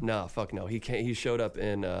meet him? No, fuck no. He showed up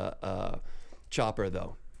in Chopper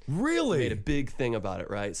though. Really? Made a big thing about it,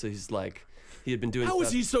 right? So he's like, he had been doing. How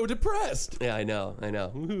is he so depressed? Yeah, I know.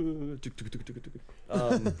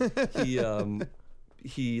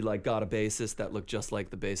 He like got a bassist that looked just like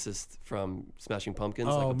the bassist from Smashing Pumpkins,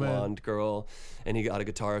 like a blonde girl, and he got a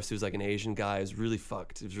guitarist who was like an Asian guy. It was really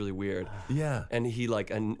fucked. It was really weird. Yeah. And he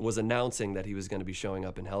was announcing that he was going to be showing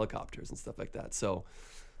up in helicopters and stuff like that. So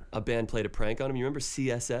a band played a prank on him. You remember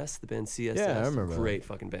CSS, the band CSS? Yeah, I remember. Great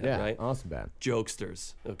fucking band, Yeah, right? awesome band.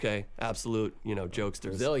 Jokesters, okay? Absolute,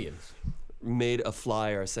 jokesters. Zillions. made a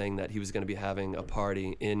flyer saying that he was going to be having a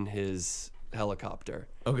party in his helicopter.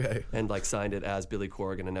 Okay. And like signed it as Billy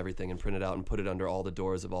Corgan and everything, and printed out and put it under all the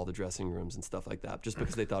doors of all the dressing rooms and stuff like that, just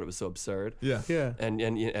because they thought it was so absurd. Yeah. Yeah. And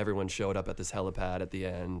you know, everyone showed up at this helipad at the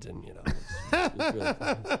end, and you know, it was really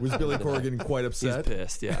fun. Was Billy Corgan quite He's upset?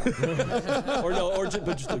 pissed, yeah.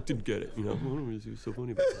 but just like didn't get it, you know. He was so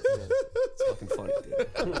funny about it. Yeah. It's fucking funny,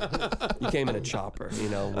 dude. He came in a chopper, you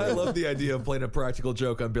know. I love the idea of playing a practical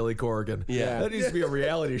joke on Billy Corgan. Yeah. That needs to be a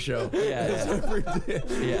reality show.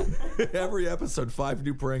 Yeah. Every episode, 5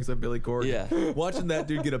 new pranks on Billy Corgan. Yeah. Watching that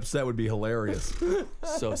dude get upset would be hilarious.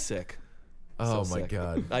 So sick. Oh, So my sick.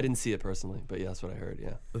 God. I didn't see it personally, but yeah, that's what I heard.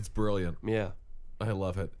 Yeah. That's brilliant. Yeah. I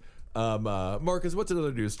love it. Marcus, what's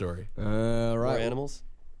another news story? More Right. animals?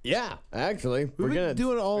 Yeah, actually, We've we're been gonna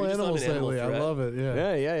doing all Are you just on animals an animal lately. I thread? love it.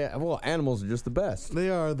 Yeah. Yeah. Well, animals are just the best. They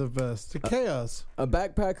are the best. The chaos. A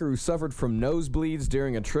backpacker who suffered from nosebleeds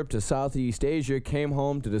during a trip to Southeast Asia came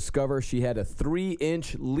home to discover she had a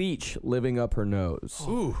 3-inch leech living up her nose.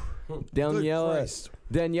 Ooh. Daniela Christ.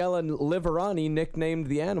 Liverani nicknamed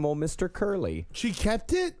the animal Mr. Curly. She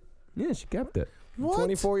kept it? Yeah, she kept it. What?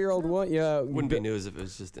 24-year-old one. Yeah, Wouldn't be news if it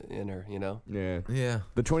was just in her, you know? Yeah. Yeah.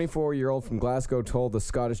 The 24-year-old from Glasgow told the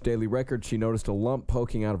Scottish Daily Record she noticed a lump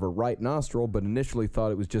poking out of her right nostril, but initially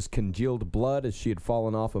thought it was just congealed blood as she had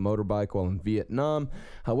fallen off a motorbike while in Vietnam.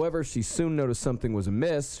 However, she soon noticed something was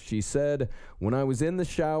amiss. She said, "When I was in the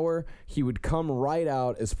shower, he would come right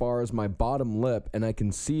out as far as my bottom lip, and I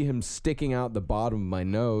can see him sticking out the bottom of my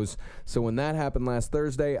nose. So when that happened last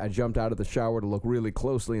Thursday, I jumped out of the shower to look really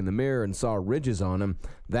closely in the mirror and saw ridges on him.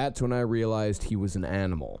 That's when I realized he was an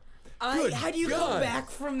animal." How do you come back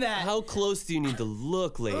from that? How close do you need to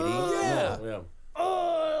look, lady? Yeah.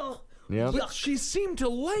 Oh. Yeah. But she seemed to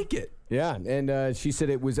like it. Yeah, and she said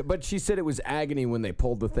it was agony when they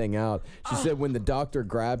pulled the thing out. She said when the doctor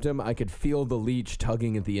grabbed him, I could feel the leech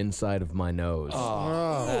tugging at the inside of my nose.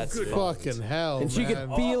 Oh, That's fucking hell, And she man.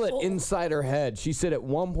 could feel it inside her head. She said at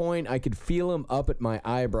one point, I could feel him up at my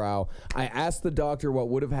eyebrow. I asked the doctor what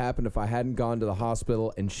would have happened if I hadn't gone to the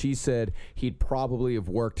hospital, and she said he'd probably have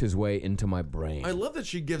worked his way into my brain. I love that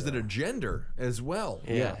she gives it a gender as well.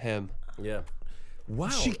 Yeah, him. Yeah. Wow.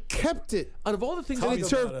 She kept it. Out of all the things And that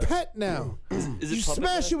it's we- her pet now. Is it You puppet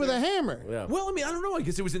smash it with a master? hammer. Yeah. Well, I mean, I don't know. I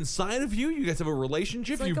guess it was inside of you. You guys have a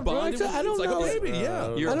relationship. It's like You a bonded. brother. with I don't it's know. like a baby.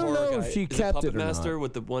 Yeah. You're I a don't horror know if guy. she Is it kept Puppet it or Master not.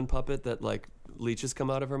 with the one puppet that like leeches come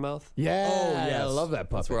out of her mouth? Yeah, yes. I love that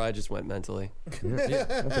puppet. That's where I just went mentally. I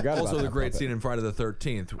forgot about Also, the that great puppet. scene in Friday the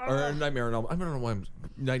 13th, or Nightmare on Elm. I don't know why I'm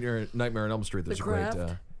Nightmare on Elm Street. There's The a great.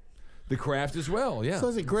 Craft? The Craft as well. Yeah.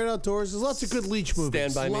 Sounds like great outdoors. There's lots of good leech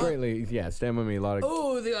movies. Stand by me. Greatly, yeah, stand with me. A lot of.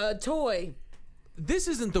 Oh, the toy. This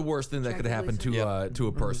isn't the worst thing that could happen to Yeah. to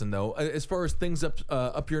a person, though. As far as things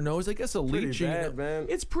up your nose, I guess a leech. bad, man.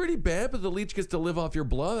 It's pretty bad, but the leech gets to live off your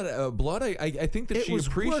blood. I think that It she was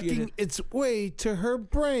appreciated. working its way to her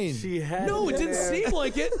brain. She had No, it in didn't there. seem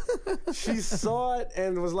like it. She saw it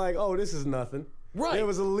and was like, "Oh, this is nothing." Right. There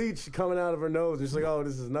was a leech coming out of her nose, and she's like, "Oh,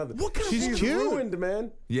 this is nothing." What kind of She's She's cute. ruined,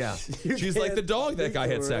 man. Yeah, You she's like can't the dog that think guy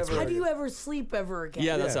of had her sex ever with. How do you ever sleep ever again?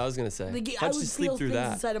 Yeah, that's what I was gonna say. Like, I How'd would you sleep feel through things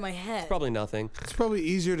that? inside of my head. Probably nothing. It's probably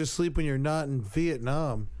easier to sleep when you're not in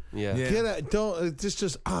Vietnam. Yeah. Yeah. Get out, don't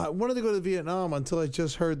just I wanted to go to Vietnam until I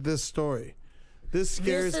just heard this story. This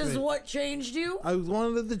scares This is me. what changed you? I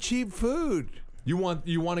wanted the cheap food. You want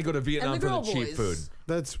to go to Vietnam And for the the girl cheap boys. food.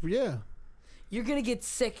 That's yeah. You're going to get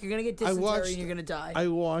sick. You're going to get I dysentery watched. and you're going to die. I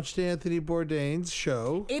watched Anthony Bourdain's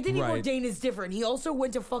show. Anthony Right. Bourdain is different. He also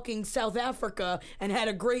went to fucking South Africa and had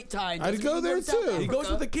a great time. I'd Just go 'cause he there went to South too. He goes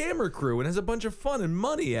Africa. with a camera crew and has a bunch of fun and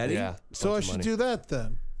money, Eddie. Yeah. So I bunch of should money. do that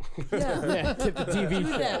then. Yeah. Yeah, tip the TV.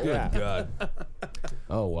 Do that. Yeah. God.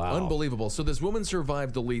 Oh wow. Unbelievable. So this woman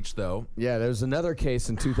survived the leech, though. Yeah, there's another case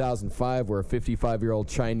in 2005 where a 55-year-old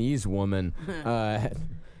Chinese woman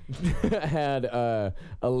had a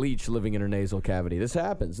leech living in her nasal cavity. This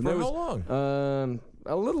happens. And For there how was, long?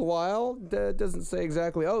 A little while. Doesn't say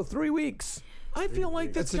exactly. Oh, 3 weeks. I feel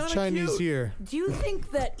like That's that's a kind of Chinese cute. year. Do you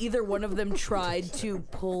think that either one of them tried to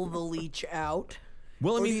pull the leech out?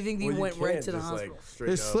 Well, I Or do mean, you think they Well, you went right can't to the just, hospital? Like, straight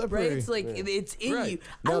They're up. slippery. Right? It's like it's in Right. you.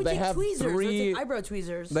 No, I would they take have tweezers. Let's three- take eyebrow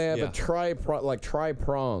tweezers. They have Yeah. a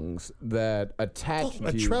tri-prongs that attach to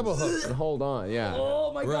A you. treble hook. And hold on, yeah.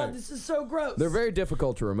 Oh my Right. god, this is so gross. They're very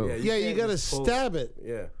difficult to remove. Yeah, Yeah, you can't gotta just pull- stab it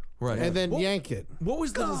Yeah. right. and then What- yank it. What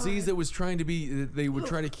was the disease that was trying to be? They would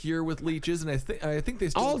try to cure with leeches, and I think they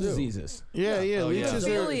still All do. disease. Yeah, Oh, leeches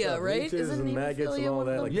yeah. are. Hemophilia, right? Leeches Isn't and maggots and hemophilia all one of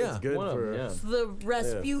that. them? Like, Yeah, it's good one of for. them, yeah. It's the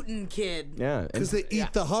Rasputin kid. Yeah. Because they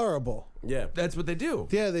eat the horrible. Yeah. That's what they do.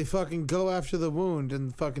 Yeah, they fucking go after the wound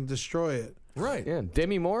and fucking destroy it. Right. Yeah,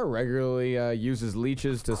 Demi Moore regularly uses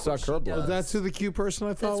leeches to suck her blood. That's who the cute person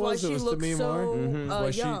I thought That's why was. It she was looks Demi so Moore. Why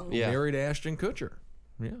young. she Yeah. married Ashton Kutcher.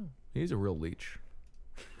 Yeah, he's a real leech.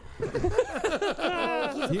 He's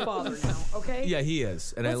a father now, okay? Yeah, he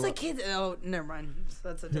is. And What's the kid? Oh, never mind.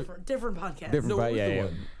 That's a different podcast. Different, but yeah.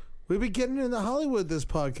 We've been getting into Hollywood this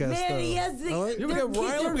podcast. Man, though. he has the. All right. Yeah, we got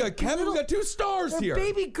Ryland, we got Kevin, we got 2 stars Their here.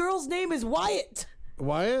 baby girl's name is Wyatt.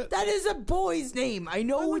 Wyatt? That is a boy's name. I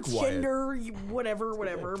know like it's Wyatt. gender,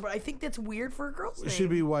 whatever, but I think that's weird for a girl's name. It should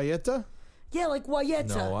be Wyatta? Yeah, like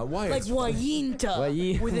Wyatta. No, Wyatt's like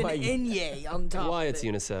Wayinta with an N-Y on top. Wyatt's of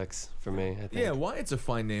it. unisex for me, I think. Yeah, Wyatt's a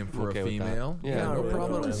fine name for Okay a with that. female. Yeah, no really.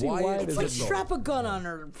 problem. I see Wyatt Wyatt is as Like a- strap a gun on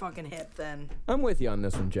her fucking hip then. I'm with you on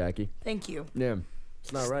this one, Jackie. Thank you. Yeah.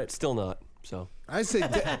 It's not right. Still not. So I say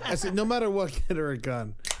no matter what, get her a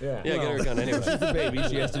gun. yeah, get her a gun anyway. She's a baby.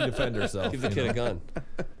 She has to defend herself. Give the kid a gun.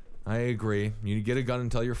 I agree. You get a gun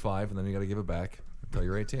until you're 5, and then you got to give it back until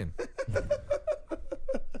you're 18.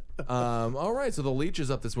 All right, so the leech is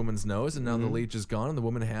up this woman's nose, and now the leech is gone, and the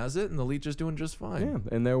woman has it, and the leech is doing just fine.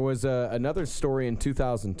 Yeah, and there was another story in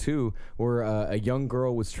 2002 where a young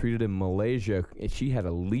girl was treated in Malaysia. She had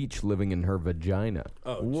a leech living in her vagina.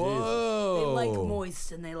 Oh, Whoa! They like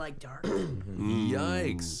moist and they like dark.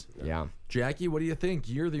 Yikes! Yeah. Jackie, what do you think?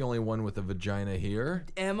 You're the only one with a vagina here.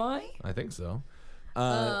 Am I? I think so.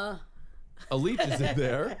 A leech is in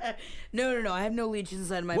there. No. I have no leeches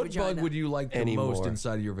inside my What vagina. bug would you like the Anymore. most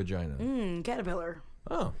inside of your vagina? Caterpillar.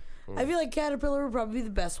 Oh. I feel like caterpillar would probably be the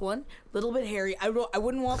best one. Little bit hairy. I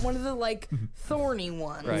wouldn't want one of the like thorny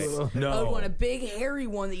ones. Right. No. I would want a big hairy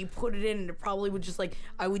one that you put it in, and it probably would just like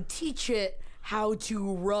I would teach it how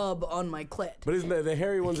to rub on my clit. But isn't the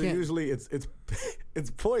hairy ones are can't- usually it's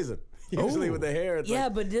poison. Usually with the hair. It's Yeah,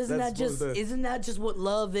 like, but isn't that's that just supposed to- isn't that just what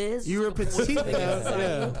love is? You rip its teeth out.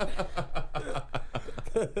 Yeah.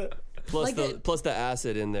 Plus Like plus the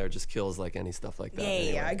acid in there just kills like any stuff like that. Yeah,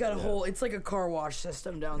 anyway. I got a whole. It's like a car wash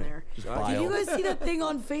system down there. Did bile. you guys see that thing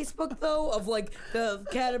on Facebook though of like the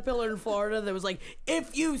caterpillar in Florida that was like,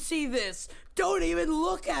 if you see this, don't even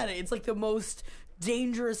look at it. It's like the most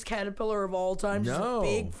dangerous caterpillar of all time. Just No. a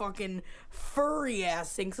big fucking furry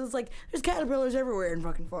ass thing. So it's like there's caterpillars everywhere in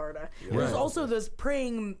fucking Florida. There's also those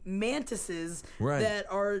praying mantises Right.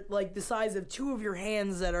 that are like the size of 2 of your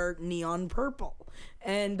hands that are neon purple,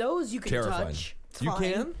 and those you can Terrifying. touch. It's You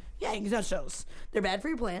fine. can? Yeah, you can touch those. They're bad for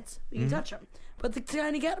your plants. But you can touch them. But the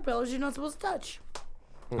tiny caterpillars you're not supposed to touch.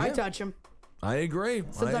 I touch them. I agree.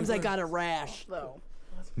 Sometimes I agree. got a rash though.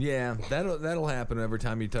 Yeah, that'll happen every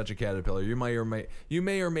time you touch a caterpillar. You may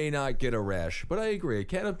or may not get a rash, but I agree. A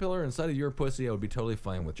caterpillar inside of your pussy, I would be totally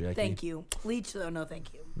fine with, Jackie. Thank you. Leech though, no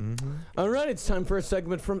thank you. All right, it's time for a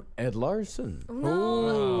segment from Ed Larson.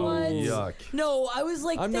 No, what? Yuck. No, I was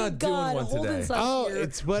like, I'm thank not doing God, one Holden's today. not Oh, here.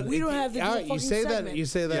 it's what we don't have to do all a right, fucking you say segment. that. You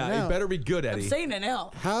say that Yeah, now. it better be good, I'm Eddie. saying it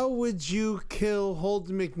now. How would you kill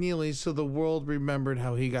Holden McNeely so the world remembered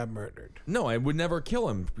how he got murdered? No, I would never kill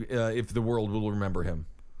him if the world will remember him.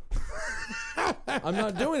 I'm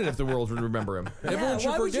not doing it if the world would remember him. Everyone should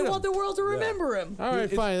Why would forget you him. want the world to remember him? All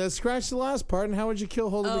right, fine. Let's scratch the last part. And how would you kill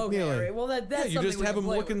Holden Okay, McNeely? all right. Well, that's Yeah, you something just we have can him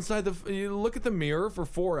play look with. inside you look at the mirror for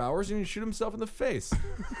 4 hours and you shoot himself in the face.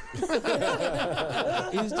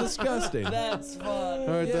 He's disgusting. That's fun. All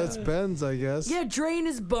right, that's Ben's, I guess. Yeah, drain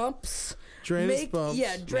his bumps. Drain his bumps.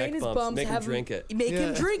 Yeah, drain Neck his bumps. bumps. Make him have drink it. Make him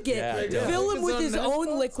Yeah. drink it. Yeah, yeah. Fill him with Focus his on neck own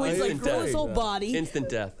bumps? liquids, like Instant through death. his whole body. Instant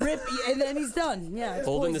death. Rip, and then he's done. Yeah, it's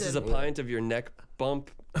Holden, this is a poison. pint of your neck bump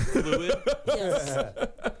fluid, Yes.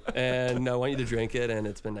 and I want you to drink it. And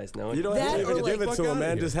it's been nice knowing You don't That even or, like, give it fuck to him, outta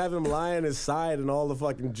man. here. Just have him lie on his side, and all the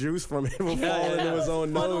fucking juice from it will fall yeah, into yeah. his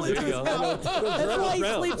own nose. There you go. That's why he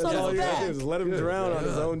sleeps That's on all his you gotta do back. is let him drown on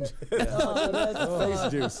his own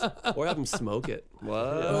face juice. Or have him smoke it. What?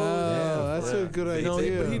 Oh, that's a good No,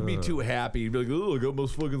 idea. but he'd be too happy. He'd be like, "Oh, I got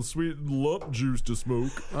most fucking sweet lump juice to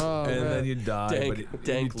smoke," Oh, and man. then you'd die. Dank- but he'd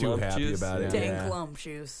dank be too lump happy juice. about it. Dank Yeah. lump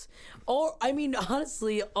juice. Or, I mean,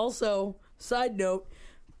 honestly, also, side note,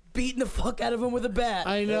 beating the fuck out of him with a bat.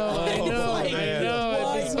 I know. I know. Like, I know.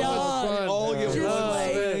 why It'd be so much not? fun. All get Just one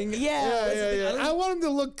like- thing. Yeah. I want him to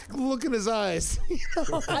look in his eyes.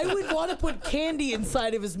 I would want to put candy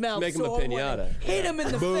inside of his mouth. Make him so a I would pinata. Hit him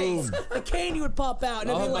in the face. The candy would pop out.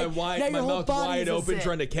 And I'll I'd have be my like, now your whole mouth body wide is a open, zit.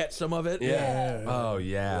 trying to catch some of it. Yeah. Oh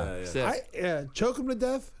yeah. Sick. Choke him to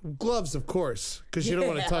death. Gloves, of course, because you don't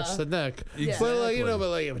want to touch the neck. Yeah. But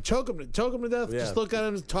like choke him to death. Yeah. Just look at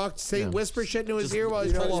him, talk, say, whisper shit into his ear while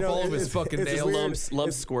he's pull off all of his it's- fucking it's nails. weird.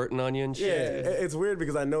 Lumps squirting on you and Yeah, shit. it's weird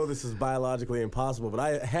because I know this is biologically impossible, but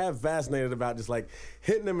I have fascinated about just like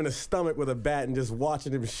hitting him in the stomach with a bat and just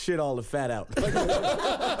watching him shit all the fat out.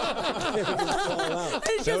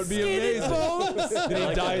 That would be amazing. Then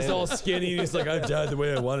he dies all skinny, and he's like, "I died the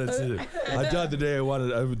way I wanted to. I died the day I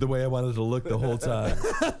wanted, the way I wanted to look the whole time."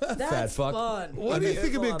 That's fuck. fun. What do you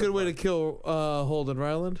think would be a good way to kill Holden,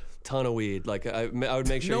 Ryland? Ton of weed. Like I would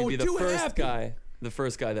make sure No, he'd be the too first happy. guy. The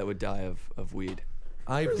first guy that would die of weed.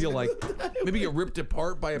 I feel like maybe get ripped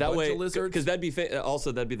apart by a That bunch way, of lizards. because that'd be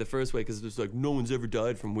the first way. Because it's like no one's ever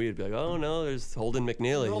died from weed. Be like, oh no, there's Holden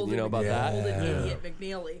McNeely. You know about that? Holden idiot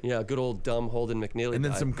McNeely. Yeah, good old dumb Holden McNeely. And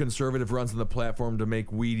then died. some conservative runs on the platform to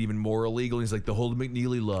make weed even more illegal. He's like the Holden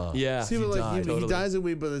McNeely law. Yeah, See, but like, he totally. dies of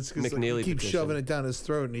weed, but it's because McNeely he keeps petition. shoving it down his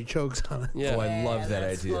throat and he chokes on it. Yeah, Oh, I love that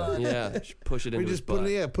that's idea. fun. yeah, push it We into his just put butt.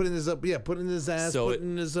 it, put in his put in his ass, So put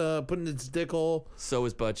in his dick hole. Sew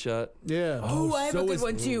his butt shut. Yeah. Ooh, I have so a good is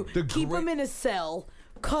one too. the Keep great- him in a cell.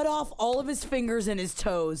 Cut off all of his fingers and his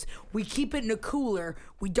toes. We keep it in a cooler.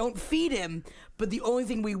 We don't feed him, but the only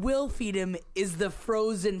thing we will feed him is the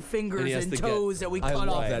frozen fingers has and to get- toes that we I cut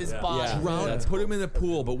love off that. his Yeah. body. Yeah. Drown, put him in the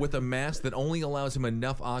pool, but with a mask that only allows him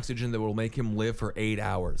enough oxygen that will make him live for 8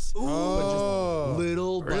 hours. Oh,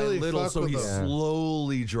 Little by Really little, fuck so with he him.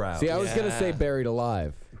 slowly drowns. See, I was gonna say Yeah. buried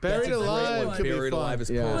alive. buried That's a great alive one. could be Buried fun. alive is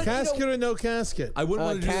Yeah. cool. But- Casket or no casket? I wouldn't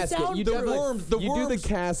want to do Casket. Sound You do good. the worms. The you do the worms.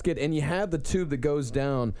 casket, and you have the tube that goes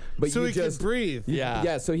down, but So you he just can breathe. Yeah.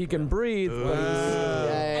 Yeah, so he can breathe. But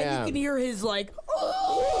And you can hear his like.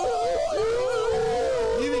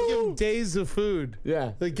 You even give him days of food.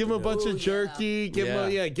 Yeah. Like give him a bunch of jerky. Give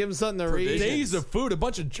him something to read. Days of food, a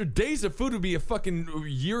bunch of days of food would be a fucking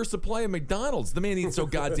year supply of McDonald's. The man eats so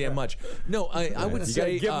goddamn much. No, I would You say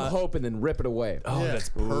gotta give him hope and then rip it away. Oh, Yeah. that's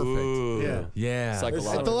perfect. Ooh. Yeah. Yeah. At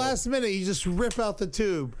Psychological. the last minute, you just rip out the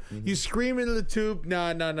tube. You scream into the tube.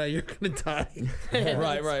 No, you're gonna die.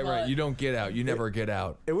 Right. You don't get out. You never get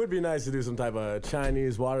out. It would be nice to do some type of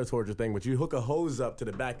Chinese water torture thing, but you hook a hose up to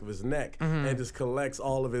the back of his neck and it just collects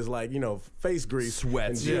all of his face grease,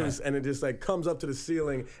 Sweats, and juice, and it just comes up to the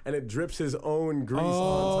ceiling and it drips his own grease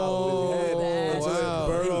on top of his head until wow. it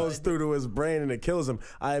burrows through to his brain and it kills him.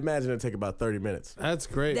 I imagine it'd take about 30 minutes. That's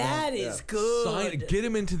great. man. That is good. Get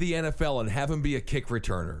him into the NFL and have him be a kick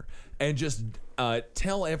returner. And just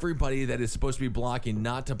tell everybody that is supposed to be blocking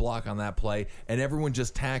not to block on that play, and everyone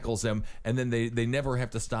just tackles him, and then they never have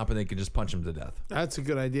to stop, and they can just punch him to death. That's a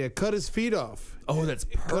good idea. Cut his feet off. Oh, that's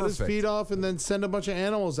perfect. Cut his feet off, and then send a bunch of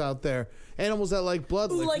animals out there. Animals that like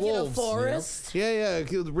blood, Ooh, like wolves. in a forest. Yeah.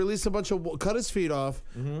 Release a bunch of cut his feet off,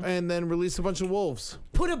 and then release a bunch of wolves.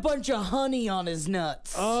 Put a bunch of honey on his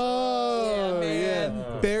nuts. Oh, yeah,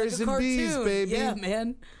 man. Bears Like a and bees, cartoon. baby. Yeah,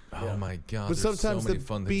 man. Oh my God! But there's sometimes so many the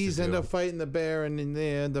fun things bees to end do. up fighting the bear, and then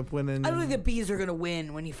they end up winning. I don't think the bees are gonna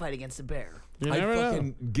win when you fight against a bear. You I'd never know.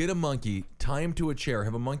 fucking get a monkey, tie him to a chair,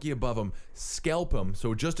 have a monkey above him, scalp him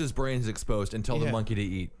so just his brain is exposed, and tell the Yeah. monkey to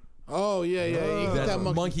eat. Oh yeah. You get That that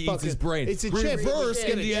monkey eats his brain. It's a chip. Reverse It's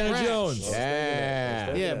Indiana trash. Jones.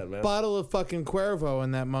 Yeah. Yeah, man. bottle of fucking Cuervo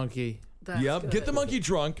in that monkey. Yep. Get the monkey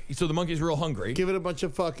drunk so the monkey's real hungry. Give it a bunch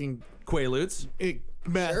of fucking Quaaludes.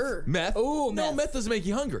 meth, Sure. Meth. Ooh, No, meth. meth doesn't make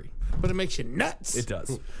you hungry. but it makes you nuts. It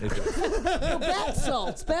does. It does. Bath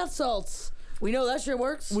salts. Bath salts. We know that shit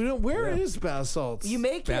works. Where is bath salts? You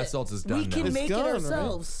make Bath it. salts is We done now. can It's make gone, it right?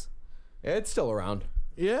 ourselves. It's still around.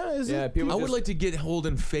 Yeah, is Yeah, it? people I would just- like to get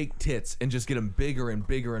Holden fake tits and just get him bigger and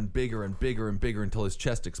bigger and bigger and bigger and bigger until his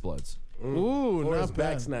chest explodes. Ooh, Or his not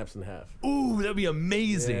back bad. snaps in half. Ooh, that'd be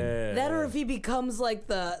amazing. That or if he becomes like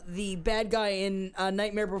the bad guy in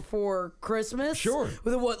Nightmare Before Christmas. Sure.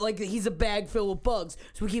 With he's a bag filled with bugs.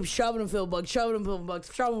 So we keep shoving him filled with bugs, shoving him filled with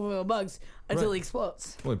bugs, shoving him filled with bugs until he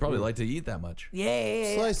explodes. Well, he'd probably like to eat that much.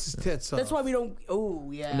 Yeah. Slice his tits off. That's why we don't.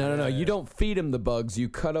 Oh, yeah. No. You don't feed him the bugs. You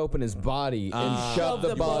cut open his body and shove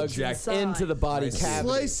the bugs inside. into the body cavity.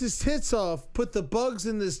 Slice his tits off. Put the bugs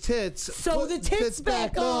in his tits. So put the tits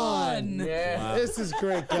back on. Yeah. This is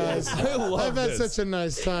great, guys. love I've had this. such a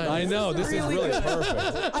nice time. I know. This is really really good.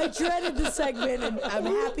 perfect. I dreaded the segment and I'm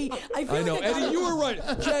happy. I feel I know. like I got Eddie, you were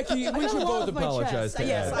right. Jackie, I we got should a lot both off my apologize chest. to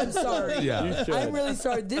Yes, Ed. I'm sorry. Yeah. I'm really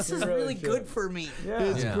sorry. This is really good for me.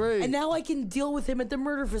 It's Yeah. great. And now I can deal with him at the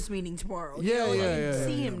Murder Fist meeting tomorrow. Yeah, I yeah, can yeah,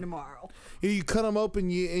 see yeah. him tomorrow. You cut them open,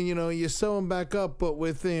 you sew them back up, but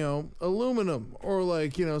with aluminum or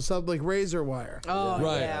something like razor wire. Oh,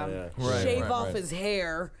 Right. yeah. Right, Shave right, off right. his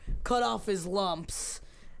hair, cut off his lumps,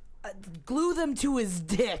 glue them to his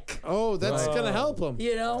dick, Oh, that's gonna help him.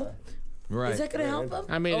 you know? Right. Is that gonna help him?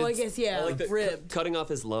 I mean, I it's- guess Like the, ribbed. cutting off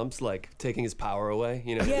his lumps, like taking his power away.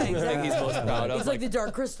 You know, Yeah, the thing exactly. he's most proud of. It's like the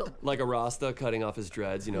Dark Crystal. like a Rasta cutting off his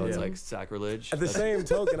dreads. You know, it's like sacrilege. At the same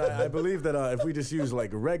token, I believe that if we just use like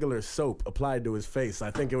regular soap applied to his face,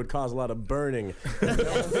 I think it would cause a lot of burning.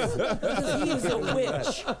 Because he is a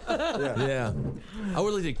witch. Yeah. I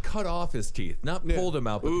would like to cut off his teeth, not pull them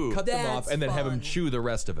out, but cut them off That's and then have him fun. chew the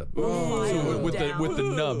rest of it. Oh, So with the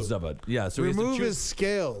nubs of it. Yeah. So he has to Remove chew. his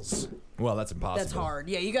scales. Well, that's impossible. That's hard.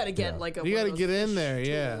 Yeah, you got to get like a. You one got of to those get in fish there,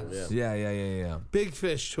 yeah. tools. Yeah. Big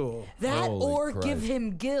fish tool. That Holy or Christ. give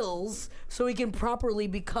him gills so he can properly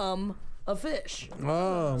become a fish.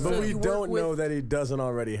 Oh, But So we you work don't know with- that he doesn't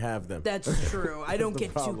already have them. That's true. I don't the get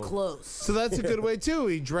too problem. close. so that's a good way too.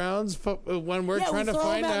 He drowns when we're Yeah, we trying to throw him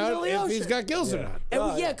find out in the out middle of if the he's ocean. got gills or not.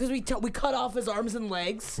 And because we cut off his arms and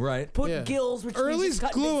legs, Right. Put Yeah. gills, which Or at means least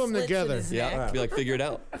cut glue big 'em slits in together. his Yeah, neck. be like, figure it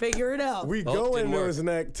out. Figure it out. We Oh, go didn't into work. his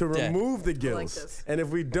neck to remove the gills. this. And if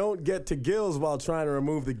we don't get to gills while trying to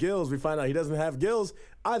remove the gills, we find out he doesn't have gills.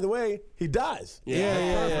 Either way, he dies.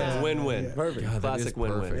 Yeah. Win-win. Perfect. God, that Classic is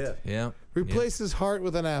win-win. perfect. Yeah. Replace his heart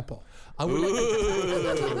with an apple. I would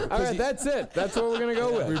All right, that's it. That's what we're gonna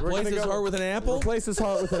go with. replace his heart with an apple. Replace his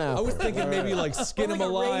heart with an I apple. was thinking maybe like skin Or him like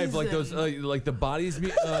a alive, like raisin. those, like the bodies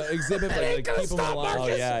exhibit, like keep him alive. Oh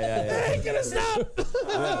yeah. Ain't gonna stop.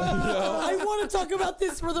 I want to talk about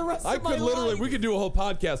this for the rest I of my could literally, life. we could do a whole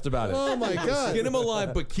podcast about it. Oh my god. Skin him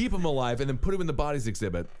alive, but keep him alive, and then put him in the bodies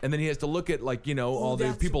exhibit, and then he has to look at all the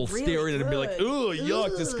that's people really staring at him, and be like, good. "Ooh,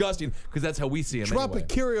 yuck, Ugh. disgusting," because that's how we see him. Drop anyway. a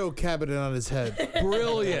curio cabinet on his head.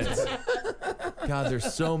 Brilliant. God,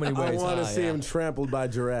 there's so many I ways. want to Ah, see yeah. him trampled by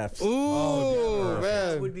giraffes. Ooh, That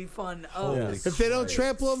man. would be fun. Oh, If they don't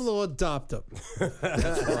trample him, they'll adopt him.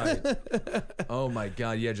 That's right. Oh my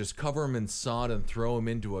God, yeah, just cover him in sod and throw him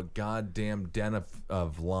into a goddamn den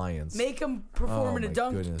of lions. make him perform Oh, in a my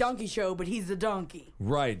goodness. donkey show, but he's the donkey.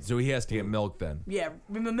 Right, so he has to get milk then. Yeah,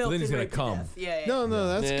 milk Then he's and gonna raped to come. death. Yeah. No,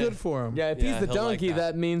 that's Yeah. good for him. Yeah, if Yeah, he's the he'll like donkey, that.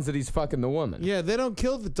 that means that he's fucking the woman. Yeah, they don't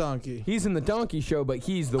kill the donkey. He's in the donkey show, but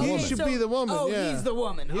he's the He woman. should be the woman, Oh, yeah. he's the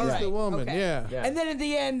woman. He's All right, the woman, okay. yeah. And then at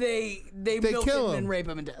the end, they milk kill him him. and rape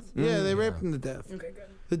him to death. Yeah, they raped him to death. Okay, good.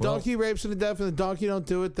 The donkey rapes him to death, and the donkey don't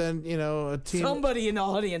do it. Then a team. Somebody in the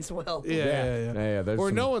audience will. Yeah. there's Or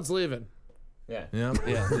some- no one's leaving. Yeah. Yeah.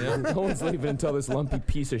 No one's leaving until this lumpy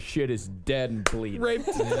piece of shit is dead and bleeding. Raped.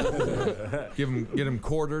 Get him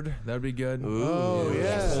quartered. That'd be good. Oh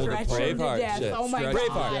yeah. Stretch him to Braveheart death. shit. Oh my Stretch-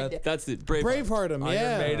 God. That's it. Braveheart. Braveheart him. Iron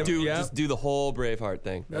Yeah. Maiden. Just do the whole Braveheart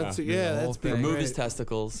thing. That's the that's whole big. thing. Remove Great. his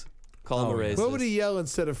testicles. Call him Oh, a yeah. racist. What would he yell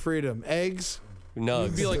instead of freedom? Eggs.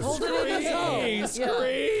 Nugs. Be like, Hold it in his mouth.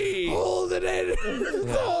 Yeah. Hold it in.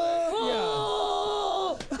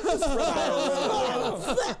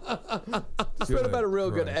 It's been about a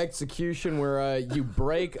real good execution where you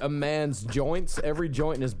break a man's joints, every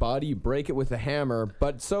joint in his body, you break it with a hammer,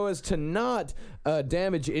 but so as to not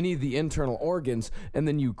damage any of the internal organs, and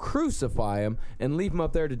then you crucify him and leave him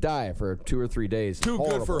up there to die for 2 or 3 days. too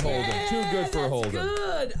good for Horrible. Holden. Too good for That's Holden.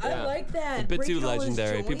 good. I like that. a bit Breaking too all his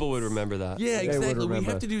legendary. People would joints. remember that. Yeah, They would exactly. We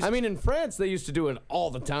remember. have to do. I mean, in France, they used to do it all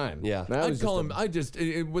the time. Yeah. That was I'd call just him. I just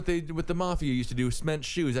what the mafia used to do. Cement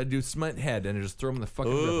shoes. I'd do cement head and just throw him in the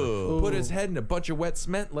fucking Ooh. river. Put his head in a bunch of wet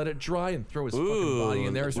cement, let it dry, and throw his fucking body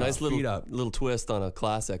in there. So nice his little feet up. little twist on a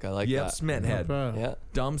classic. I like Yep, that. cement head. bad. Yeah.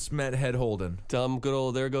 Dumb cement head Holden. Dumb, good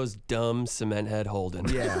old. There goes dumb cement head Holden.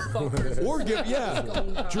 Yeah. Or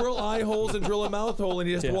drill eye holes and drill a mouth hole, and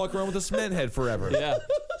he has to walk around with a cement head forever. Yeah.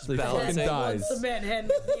 So he fucking Balancing. dies. Cement head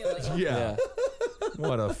feeling. Yeah.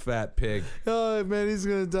 What a fat pig. Oh man, he's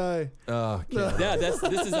gonna die. Oh, God. Yeah. This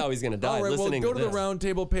is how he's gonna die. All right, well, listening go to the this.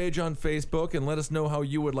 Roundtable page on Facebook and let us know how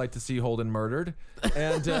you would like to see Holden murdered.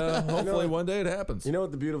 And hopefully one day it happens. You know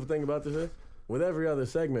what the beautiful thing about this is? With every other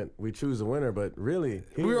segment, we choose a winner, but really,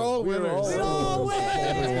 We're all winners.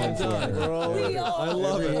 Everyone's a winner. We're all winners. I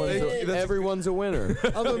love it. Everyone's a winner.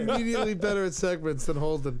 I'm immediately better at segments than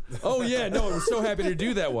Holden. Oh, yeah. No, I'm so happy to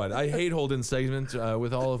do that one. I hate Holden's segment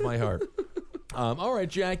with all of my heart. All right,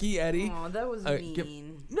 Jackie, Eddie. Oh, that was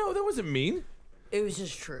mean. No, that wasn't mean. It was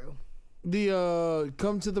just true. The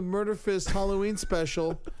come to the Murder Fist Halloween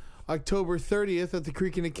special, October 30th at the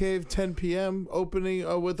Creek in the Cave, 10 p.m. Opening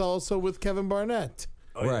with Kevin Barnett.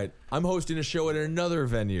 Right. I'm hosting a show at another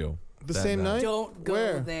venue. The that same night? Don't go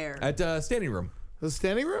Where? there. At Standing Room. The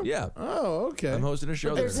standing room? Yeah. Oh, okay. I'm hosting a show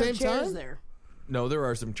But there. there's no Same chairs time? there. No, there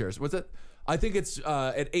are some chairs. What's that? I think it's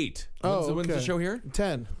at 8. When's the show here?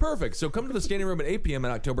 10. Perfect. So come to the Standing Room at 8 p.m.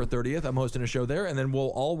 on October 30th. I'm hosting a show there, and then we'll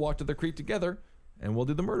all walk to the creek together, and we'll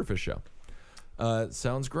do the Murder Fish show.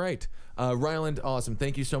 Sounds great. Ryland, awesome.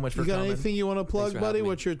 Thank you so much for You got coming. anything you want to plug, for buddy? having me.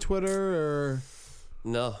 What's your Twitter or?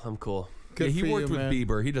 No, I'm cool. Good he for worked you, with man.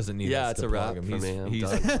 Bieber. He doesn't need Yeah, us it's to a plug wrap him. for He's, me. I'm he's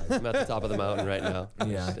done. I'm at the top of the mountain right now.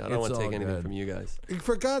 Yeah, I don't it's want to take all anything good. from you guys.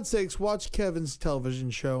 For God's sakes, watch Kevin's television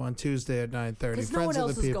show on Tuesday at 9:30. Because no Friends one of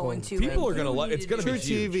else the is people. going to. People and are gonna you like. It's needed gonna to be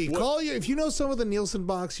True huge. TV. Call you if you know some of the Nielsen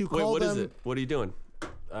box. You Wait, call what them. is it? What are you doing?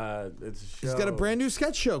 It's a show. He's got a brand new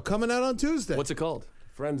sketch show coming out on Tuesday. What's it called?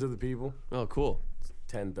 Friends of the People. Oh, cool.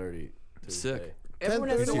 10:30. Sick. Everyone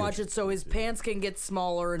has to 10:30. watch it so his pants can get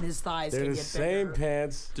smaller and his thighs They're can the get same bigger.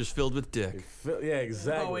 pants. Just filled with dick. Yeah,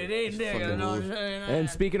 exactly. Oh, it ain't bigger. No, And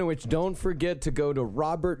speaking of which, don't forget to go to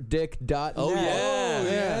robertdick.net. Oh,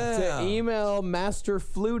 yeah. To email Master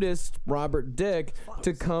Flutist Robert Dick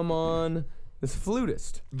to come on as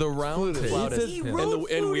flutist. The round table. Flautist. He And wrote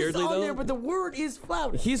and flutist weirdly, on though, there, but the word is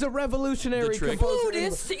flautist. He's a revolutionary The trick- composer.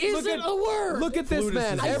 Flutist Look isn't at- a word. Look at this Flutist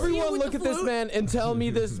man. is a word. Everyone I see it look with at the this flute. man and tell me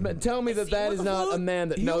this. Tell me I that see that it is with the not a flute. man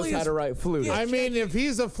that He knows only how has- to write flutist. I mean, if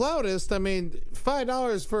he's a flautist, I mean,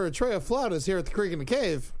 $5 for a tray of flautists here at the Creek in the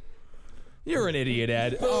Cave. You're an idiot,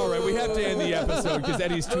 Ed. All right, we have to end the episode because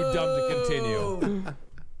Eddie's too dumb to continue.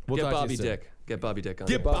 We'll Get talk to Bobby you soon. Dick. Get Bobby Dick on.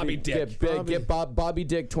 Get Bobby Dick. Get Bobby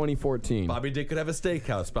Dick 2014. Bobby Dick could have a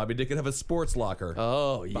steakhouse. Bobby Dick could have a sports locker.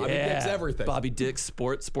 Oh, yeah. Bobby Dick's everything. Bobby Dick's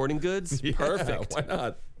sporting goods. Yeah, Perfect. Why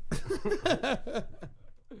not?